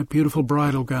stairs in that beautiful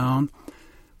bridal gown.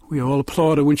 We all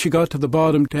applauded. When she got to the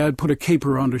bottom, Dad put a cape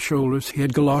around her shoulders. He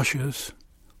had galoshes.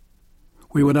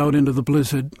 We went out into the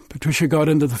blizzard. Patricia got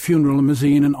into the funeral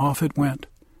limousine, and off it went.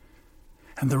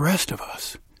 And the rest of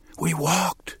us, we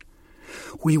walked.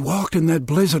 We walked in that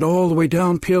blizzard all the way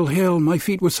down Peel Hill. My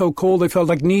feet were so cold they felt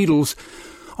like needles.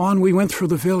 On we went through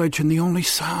the village, and the only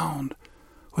sound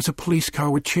was a police car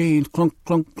with chains, clunk,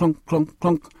 clunk, clunk, clunk,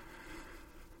 clunk.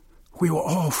 We were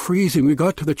all freezing. We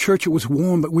got to the church. It was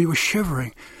warm, but we were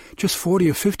shivering. Just 40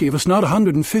 or 50 of us, not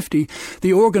 150.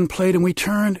 The organ played, and we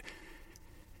turned,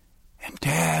 and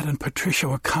Dad and Patricia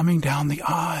were coming down the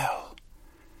aisle.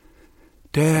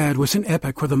 Dad was an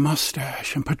epic with a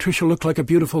mustache, and Patricia looked like a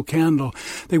beautiful candle.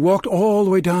 They walked all the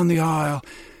way down the aisle,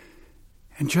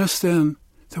 and just then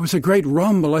there was a great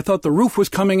rumble. I thought the roof was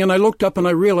coming, and I looked up and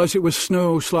I realized it was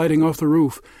snow sliding off the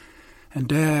roof. And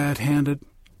Dad handed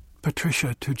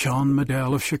Patricia to John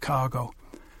Medell of Chicago.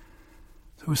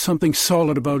 There was something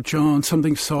solid about John,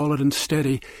 something solid and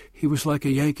steady. He was like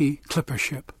a Yankee clipper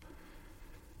ship.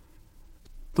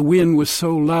 The wind was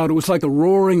so loud, it was like a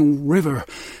roaring river.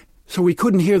 So we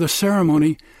couldn't hear the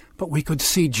ceremony, but we could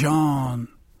see John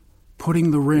putting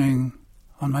the ring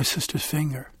on my sister's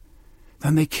finger.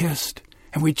 Then they kissed,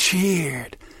 and we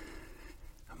cheered.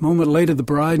 A moment later, the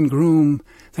bride and groom,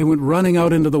 they went running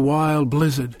out into the wild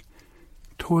blizzard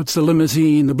towards the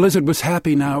limousine. The blizzard was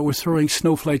happy now. It was throwing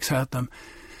snowflakes at them.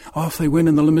 Off they went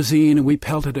in the limousine, and we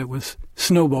pelted it with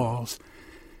snowballs.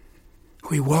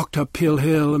 We walked up Peel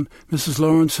Hill, and Mrs.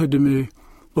 Lawrence said to me,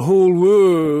 "The whole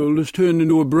world has turned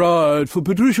into a bride for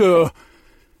Patricia."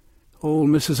 Old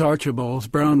Mrs. Archibald's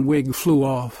brown wig flew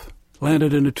off,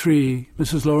 landed in a tree.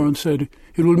 Mrs. Lawrence said,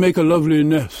 "It will make a lovely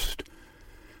nest."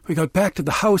 We got back to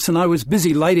the house, and I was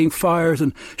busy lighting fires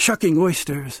and shucking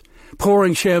oysters,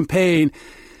 pouring champagne.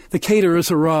 The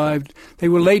caterers arrived. They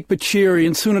were late but cheery,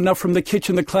 and soon enough from the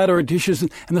kitchen the clatter of dishes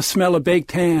and the smell of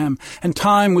baked ham. And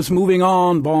time was moving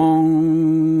on.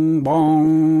 Bong,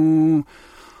 bong.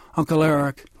 Uncle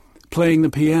Eric, playing the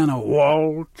piano.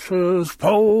 Waltzes,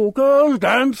 polkas,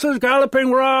 dances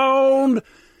galloping round.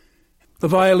 The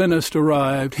violinist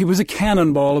arrived. He was a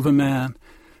cannonball of a man.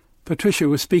 Patricia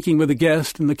was speaking with a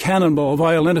guest, and the cannonball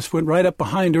violinist went right up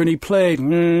behind her, and he played.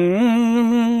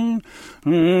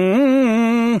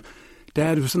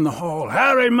 Dad was in the hall.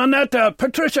 "Harry, Manetta,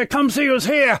 Patricia, come see who's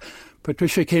here."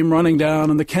 Patricia came running down,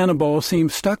 and the cannonball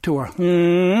seemed stuck to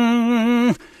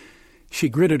her. She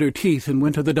gritted her teeth and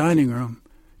went to the dining room.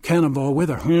 Cannonball with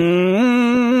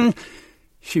her.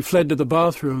 She fled to the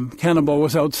bathroom. Cannonball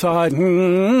was outside.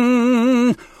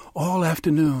 All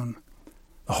afternoon,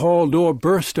 the hall door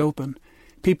burst open.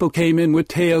 People came in with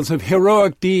tales of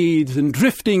heroic deeds and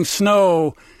drifting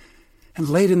snow. And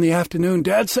late in the afternoon,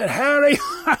 Dad said, "Harry,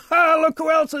 look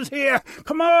who else is here.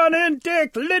 Come on in,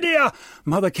 Dick, Lydia."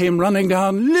 Mother came running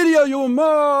down. "Lydia, you're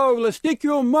marvelous. Dick,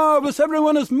 you're marvelous.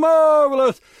 Everyone is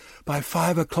marvelous." By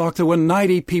 5 o'clock, there were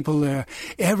 90 people there.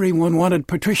 Everyone wanted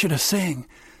Patricia to sing.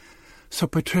 So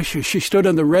Patricia, she stood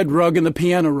on the red rug in the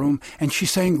piano room, and she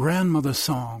sang Grandmother's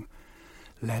song.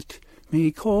 "Let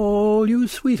me call you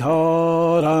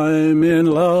sweetheart, I'm in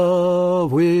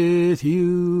love with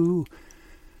you."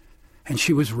 And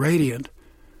she was radiant.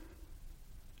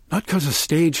 Not because of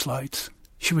stage lights.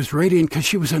 She was radiant because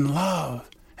she was in love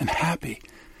and happy.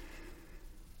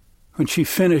 When she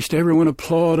finished, everyone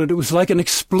applauded. It was like an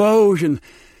explosion.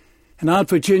 And Aunt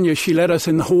Virginia, she led us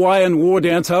in the Hawaiian war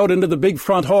dance out into the big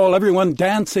front hall, everyone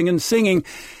dancing and singing.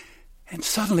 And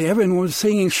suddenly everyone was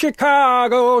singing,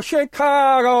 "Chicago,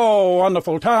 Chicago,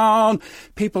 wonderful town."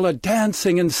 People are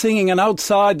dancing and singing, and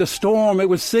outside the storm, it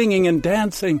was singing and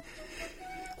dancing.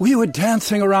 We were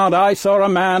dancing around. I saw a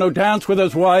man who danced with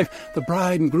his wife. The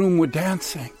bride and groom were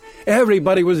dancing.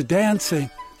 Everybody was dancing.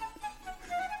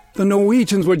 The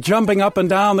Norwegians were jumping up and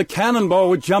down. The cannonball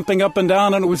was jumping up and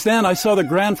down. And it was then I saw the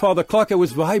grandfather clock. It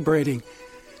was vibrating.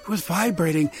 It was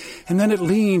vibrating. And then it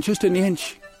leaned just an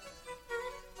inch.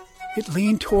 It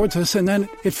leaned towards us, and then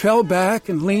it fell back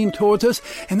and leaned towards us,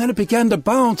 and then it began to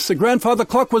bounce. The grandfather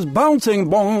clock was bouncing.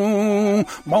 Bong,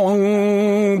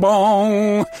 bong,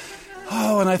 bong.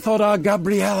 Oh, and I thought,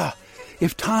 Gabriella,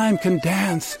 if time can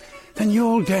dance, then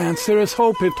you'll dance. There is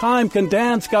hope. If time can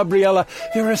dance, Gabriella,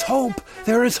 there is hope.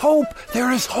 There is hope. There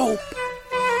is hope.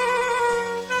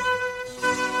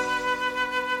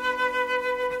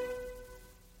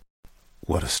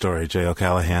 What a story, J.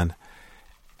 O'Callahan.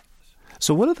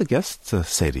 So what did the guests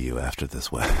say to you after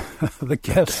this wedding? The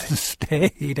guests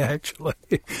stayed, actually.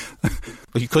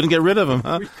 You couldn't get rid of them,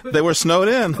 huh? They were snowed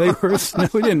in. They were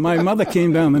snowed in. My mother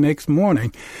came down the next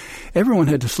morning. Everyone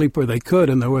had to sleep where they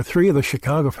could, and there were 3 of the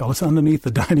Chicago fellas underneath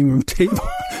the dining room table.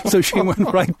 So she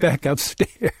went right back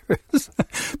upstairs.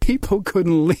 People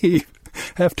couldn't leave.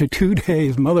 After 2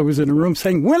 days, Mother was in a room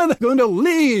saying, when are they going to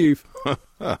leave?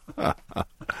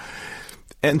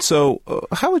 And so,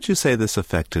 how would you say this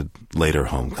affected later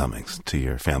homecomings to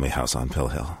your family house on Pill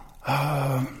Hill?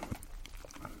 The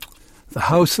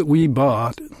house that we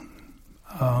bought,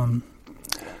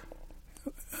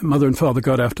 Mother and Father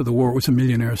got after the war. It was a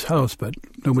millionaire's house, but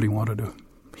nobody wanted to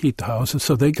heat the houses,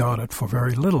 so they got it for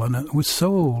very little. And it was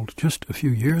sold just a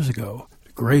few years ago,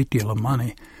 a great deal of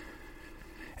money.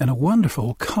 And a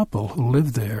wonderful couple who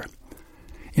lived there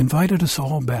invited us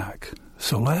all back.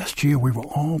 So last year we were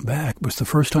all back. It was the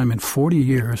first time in 40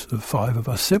 years the 5 of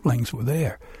us siblings were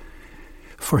there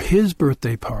for his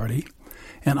birthday party,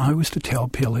 and I was to tell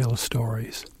Pill Hill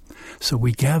stories. So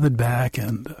we gathered back,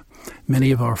 and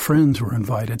many of our friends were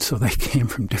invited, so they came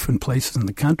from different places in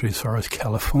the country as far as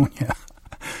California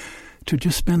to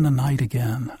just spend the night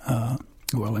again,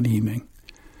 an evening,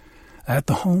 at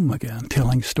the home again,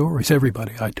 telling stories.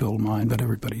 Everybody, I told mine, but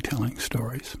everybody telling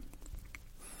stories.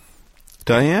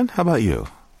 Diane, how about you?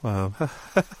 How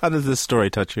does this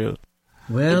story touch you?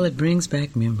 Well, it brings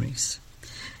back memories.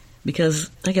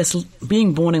 Because, I guess,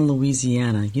 being born in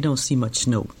Louisiana, you don't see much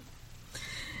snow.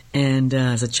 And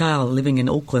as a child living in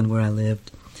Oakland, where I lived,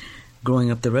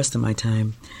 growing up the rest of my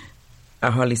time,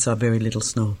 I hardly saw very little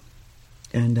snow.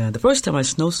 And the first time I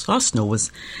saw snow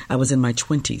was I was in my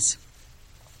 20s.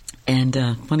 And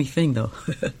funny thing, though,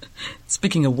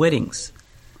 speaking of weddings,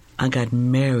 I got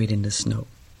married in the snow.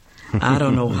 I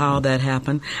don't know how that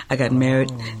happened. I got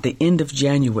married the end of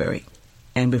January.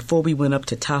 And before we went up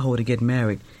to Tahoe to get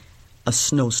married, a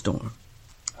snowstorm.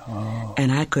 Oh.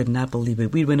 And I could not believe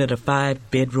it. We rented a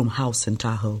 5-bedroom house in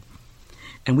Tahoe.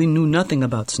 And we knew nothing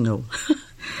about snow.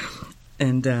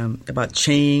 And about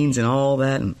chains and all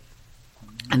that. And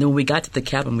then when we got to the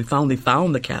cabin, we finally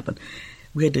found the cabin.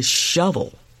 We had to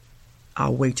shovel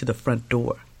our way to the front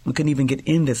door. We couldn't even get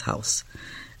in this house.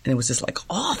 And it was just like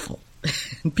awful.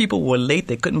 People were late.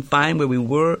 They couldn't find where we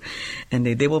were, and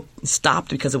they were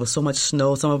stopped because there was so much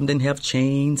snow. Some of them didn't have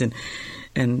chains, and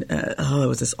it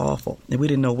was just awful. And we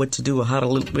didn't know what to do or how to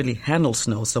really handle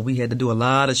snow, so we had to do a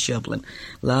lot of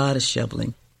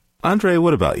shoveling. Andre,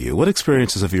 what about you? What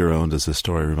experiences of your own does this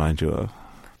story remind you of?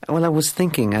 Well, I was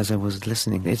thinking as I was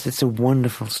listening, it's a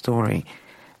wonderful story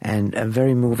and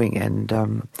very moving. And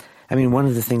one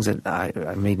of the things that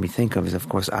I made me think of is, of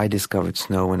course, I discovered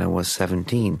snow when I was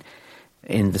 17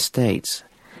 in the States.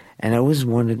 And I always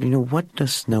wondered, what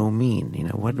does snow mean?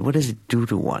 What does it do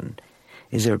to one?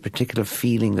 Is there a particular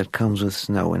feeling that comes with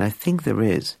snow? And I think there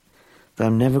is, but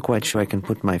I'm never quite sure I can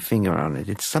put my finger on it.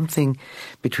 It's something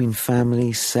between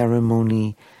family,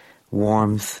 ceremony,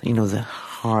 warmth, the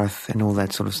hearth and all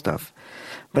that sort of stuff.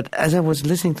 But as I was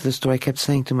listening to the story, I kept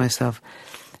saying to myself,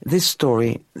 this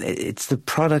story, it's the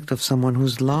product of someone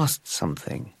who's lost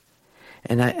something.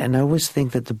 And I always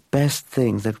think that the best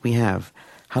things that we have,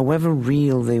 however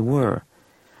real they were,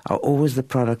 are always the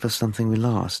product of something we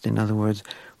lost. In other words,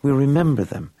 we remember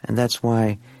them, and that's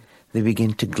why they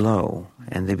begin to glow,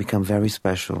 and they become very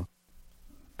special.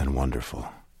 And wonderful.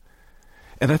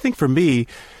 And I think for me,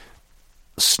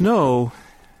 snow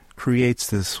creates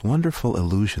this wonderful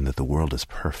illusion that the world is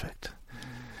perfect.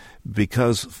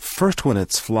 Because first when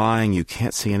it's flying, you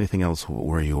can't see anything else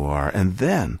where you are. And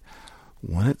then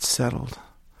when it's settled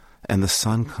and the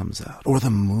sun comes out or the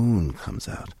moon comes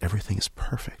out, everything is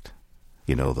perfect.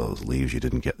 Those leaves you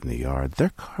didn't get in the yard,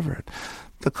 they're covered.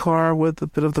 The car with a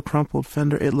bit of the crumpled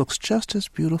fender, it looks just as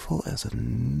beautiful as a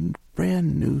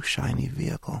brand new shiny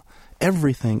vehicle.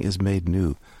 Everything is made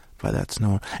new by that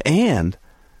snow. And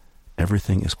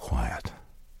everything is quiet.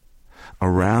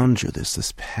 Around you, there's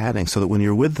this padding so that when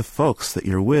you're with the folks that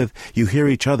you're with, you hear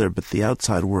each other, but the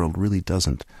outside world really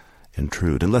doesn't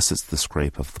intrude, unless it's the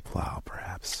scrape of the plow,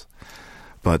 perhaps.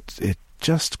 But it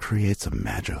just creates a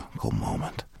magical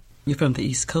moment. You're from the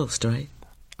East Coast, right?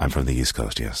 I'm from the East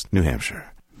Coast, yes. New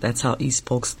Hampshire. That's how East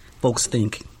folks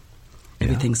think.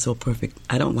 Everything's so perfect.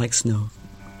 I don't like snow.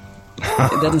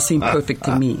 It doesn't seem perfect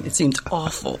to me. It seems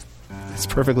awful. It's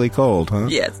perfectly cold, huh?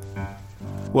 Yes.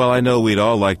 Well, I know we'd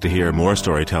all like to hear more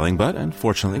storytelling, but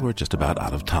unfortunately we're just about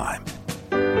out of time.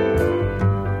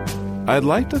 I'd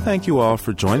like to thank you all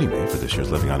for joining me for this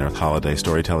year's Living on Earth Holiday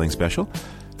Storytelling Special.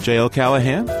 J.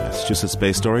 O'Callahan,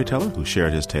 Massachusetts-based storyteller who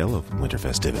shared his tale of winter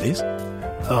festivities.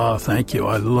 Thank you.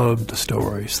 I loved the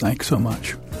stories. Thanks so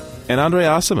much. And Andre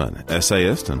Aciman,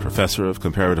 essayist and professor of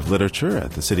comparative literature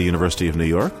at the City University of New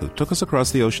York, who took us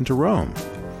across the ocean to Rome.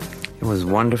 It was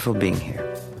wonderful being here.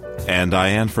 And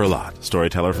Diane Ferlat,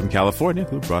 storyteller from California,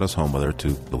 who brought us home with her to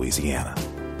Louisiana.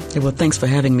 Well, thanks for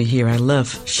having me here. I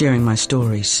love sharing my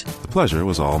stories. The pleasure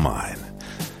was all mine.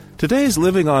 Today's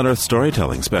Living on Earth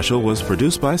Storytelling Special was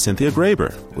produced by Cynthia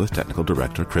Graber, with technical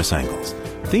director Chris Engels.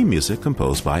 Theme music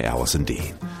composed by Allison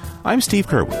Dean. I'm Steve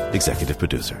Curwood, executive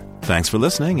producer. Thanks for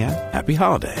listening and happy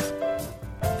holidays.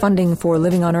 Funding for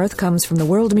Living on Earth comes from the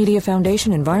World Media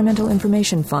Foundation Environmental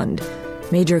Information Fund.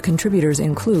 Major contributors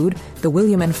include the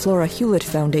William and Flora Hewlett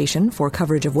Foundation for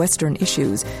coverage of Western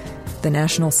issues, the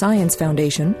National Science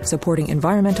Foundation supporting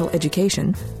environmental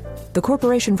education, the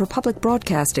Corporation for Public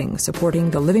Broadcasting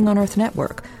supporting the Living on Earth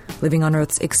Network, Living on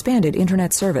Earth's expanded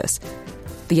Internet service,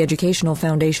 the Educational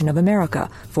Foundation of America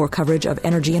for coverage of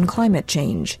energy and climate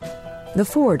change, the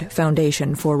Ford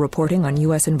Foundation for reporting on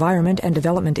U.S. environment and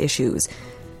development issues,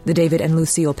 the David and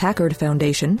Lucille Packard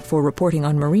Foundation for reporting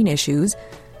on marine issues,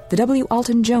 the W.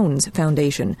 Alton Jones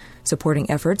Foundation, supporting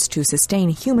efforts to sustain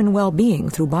human well-being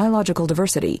through biological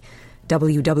diversity,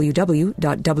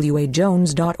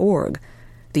 www.wajones.org,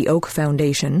 the Oak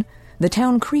Foundation, the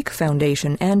Town Creek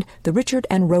Foundation, and the Richard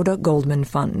and Rhoda Goldman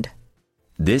Fund.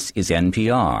 This is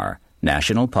NPR,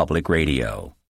 National Public Radio.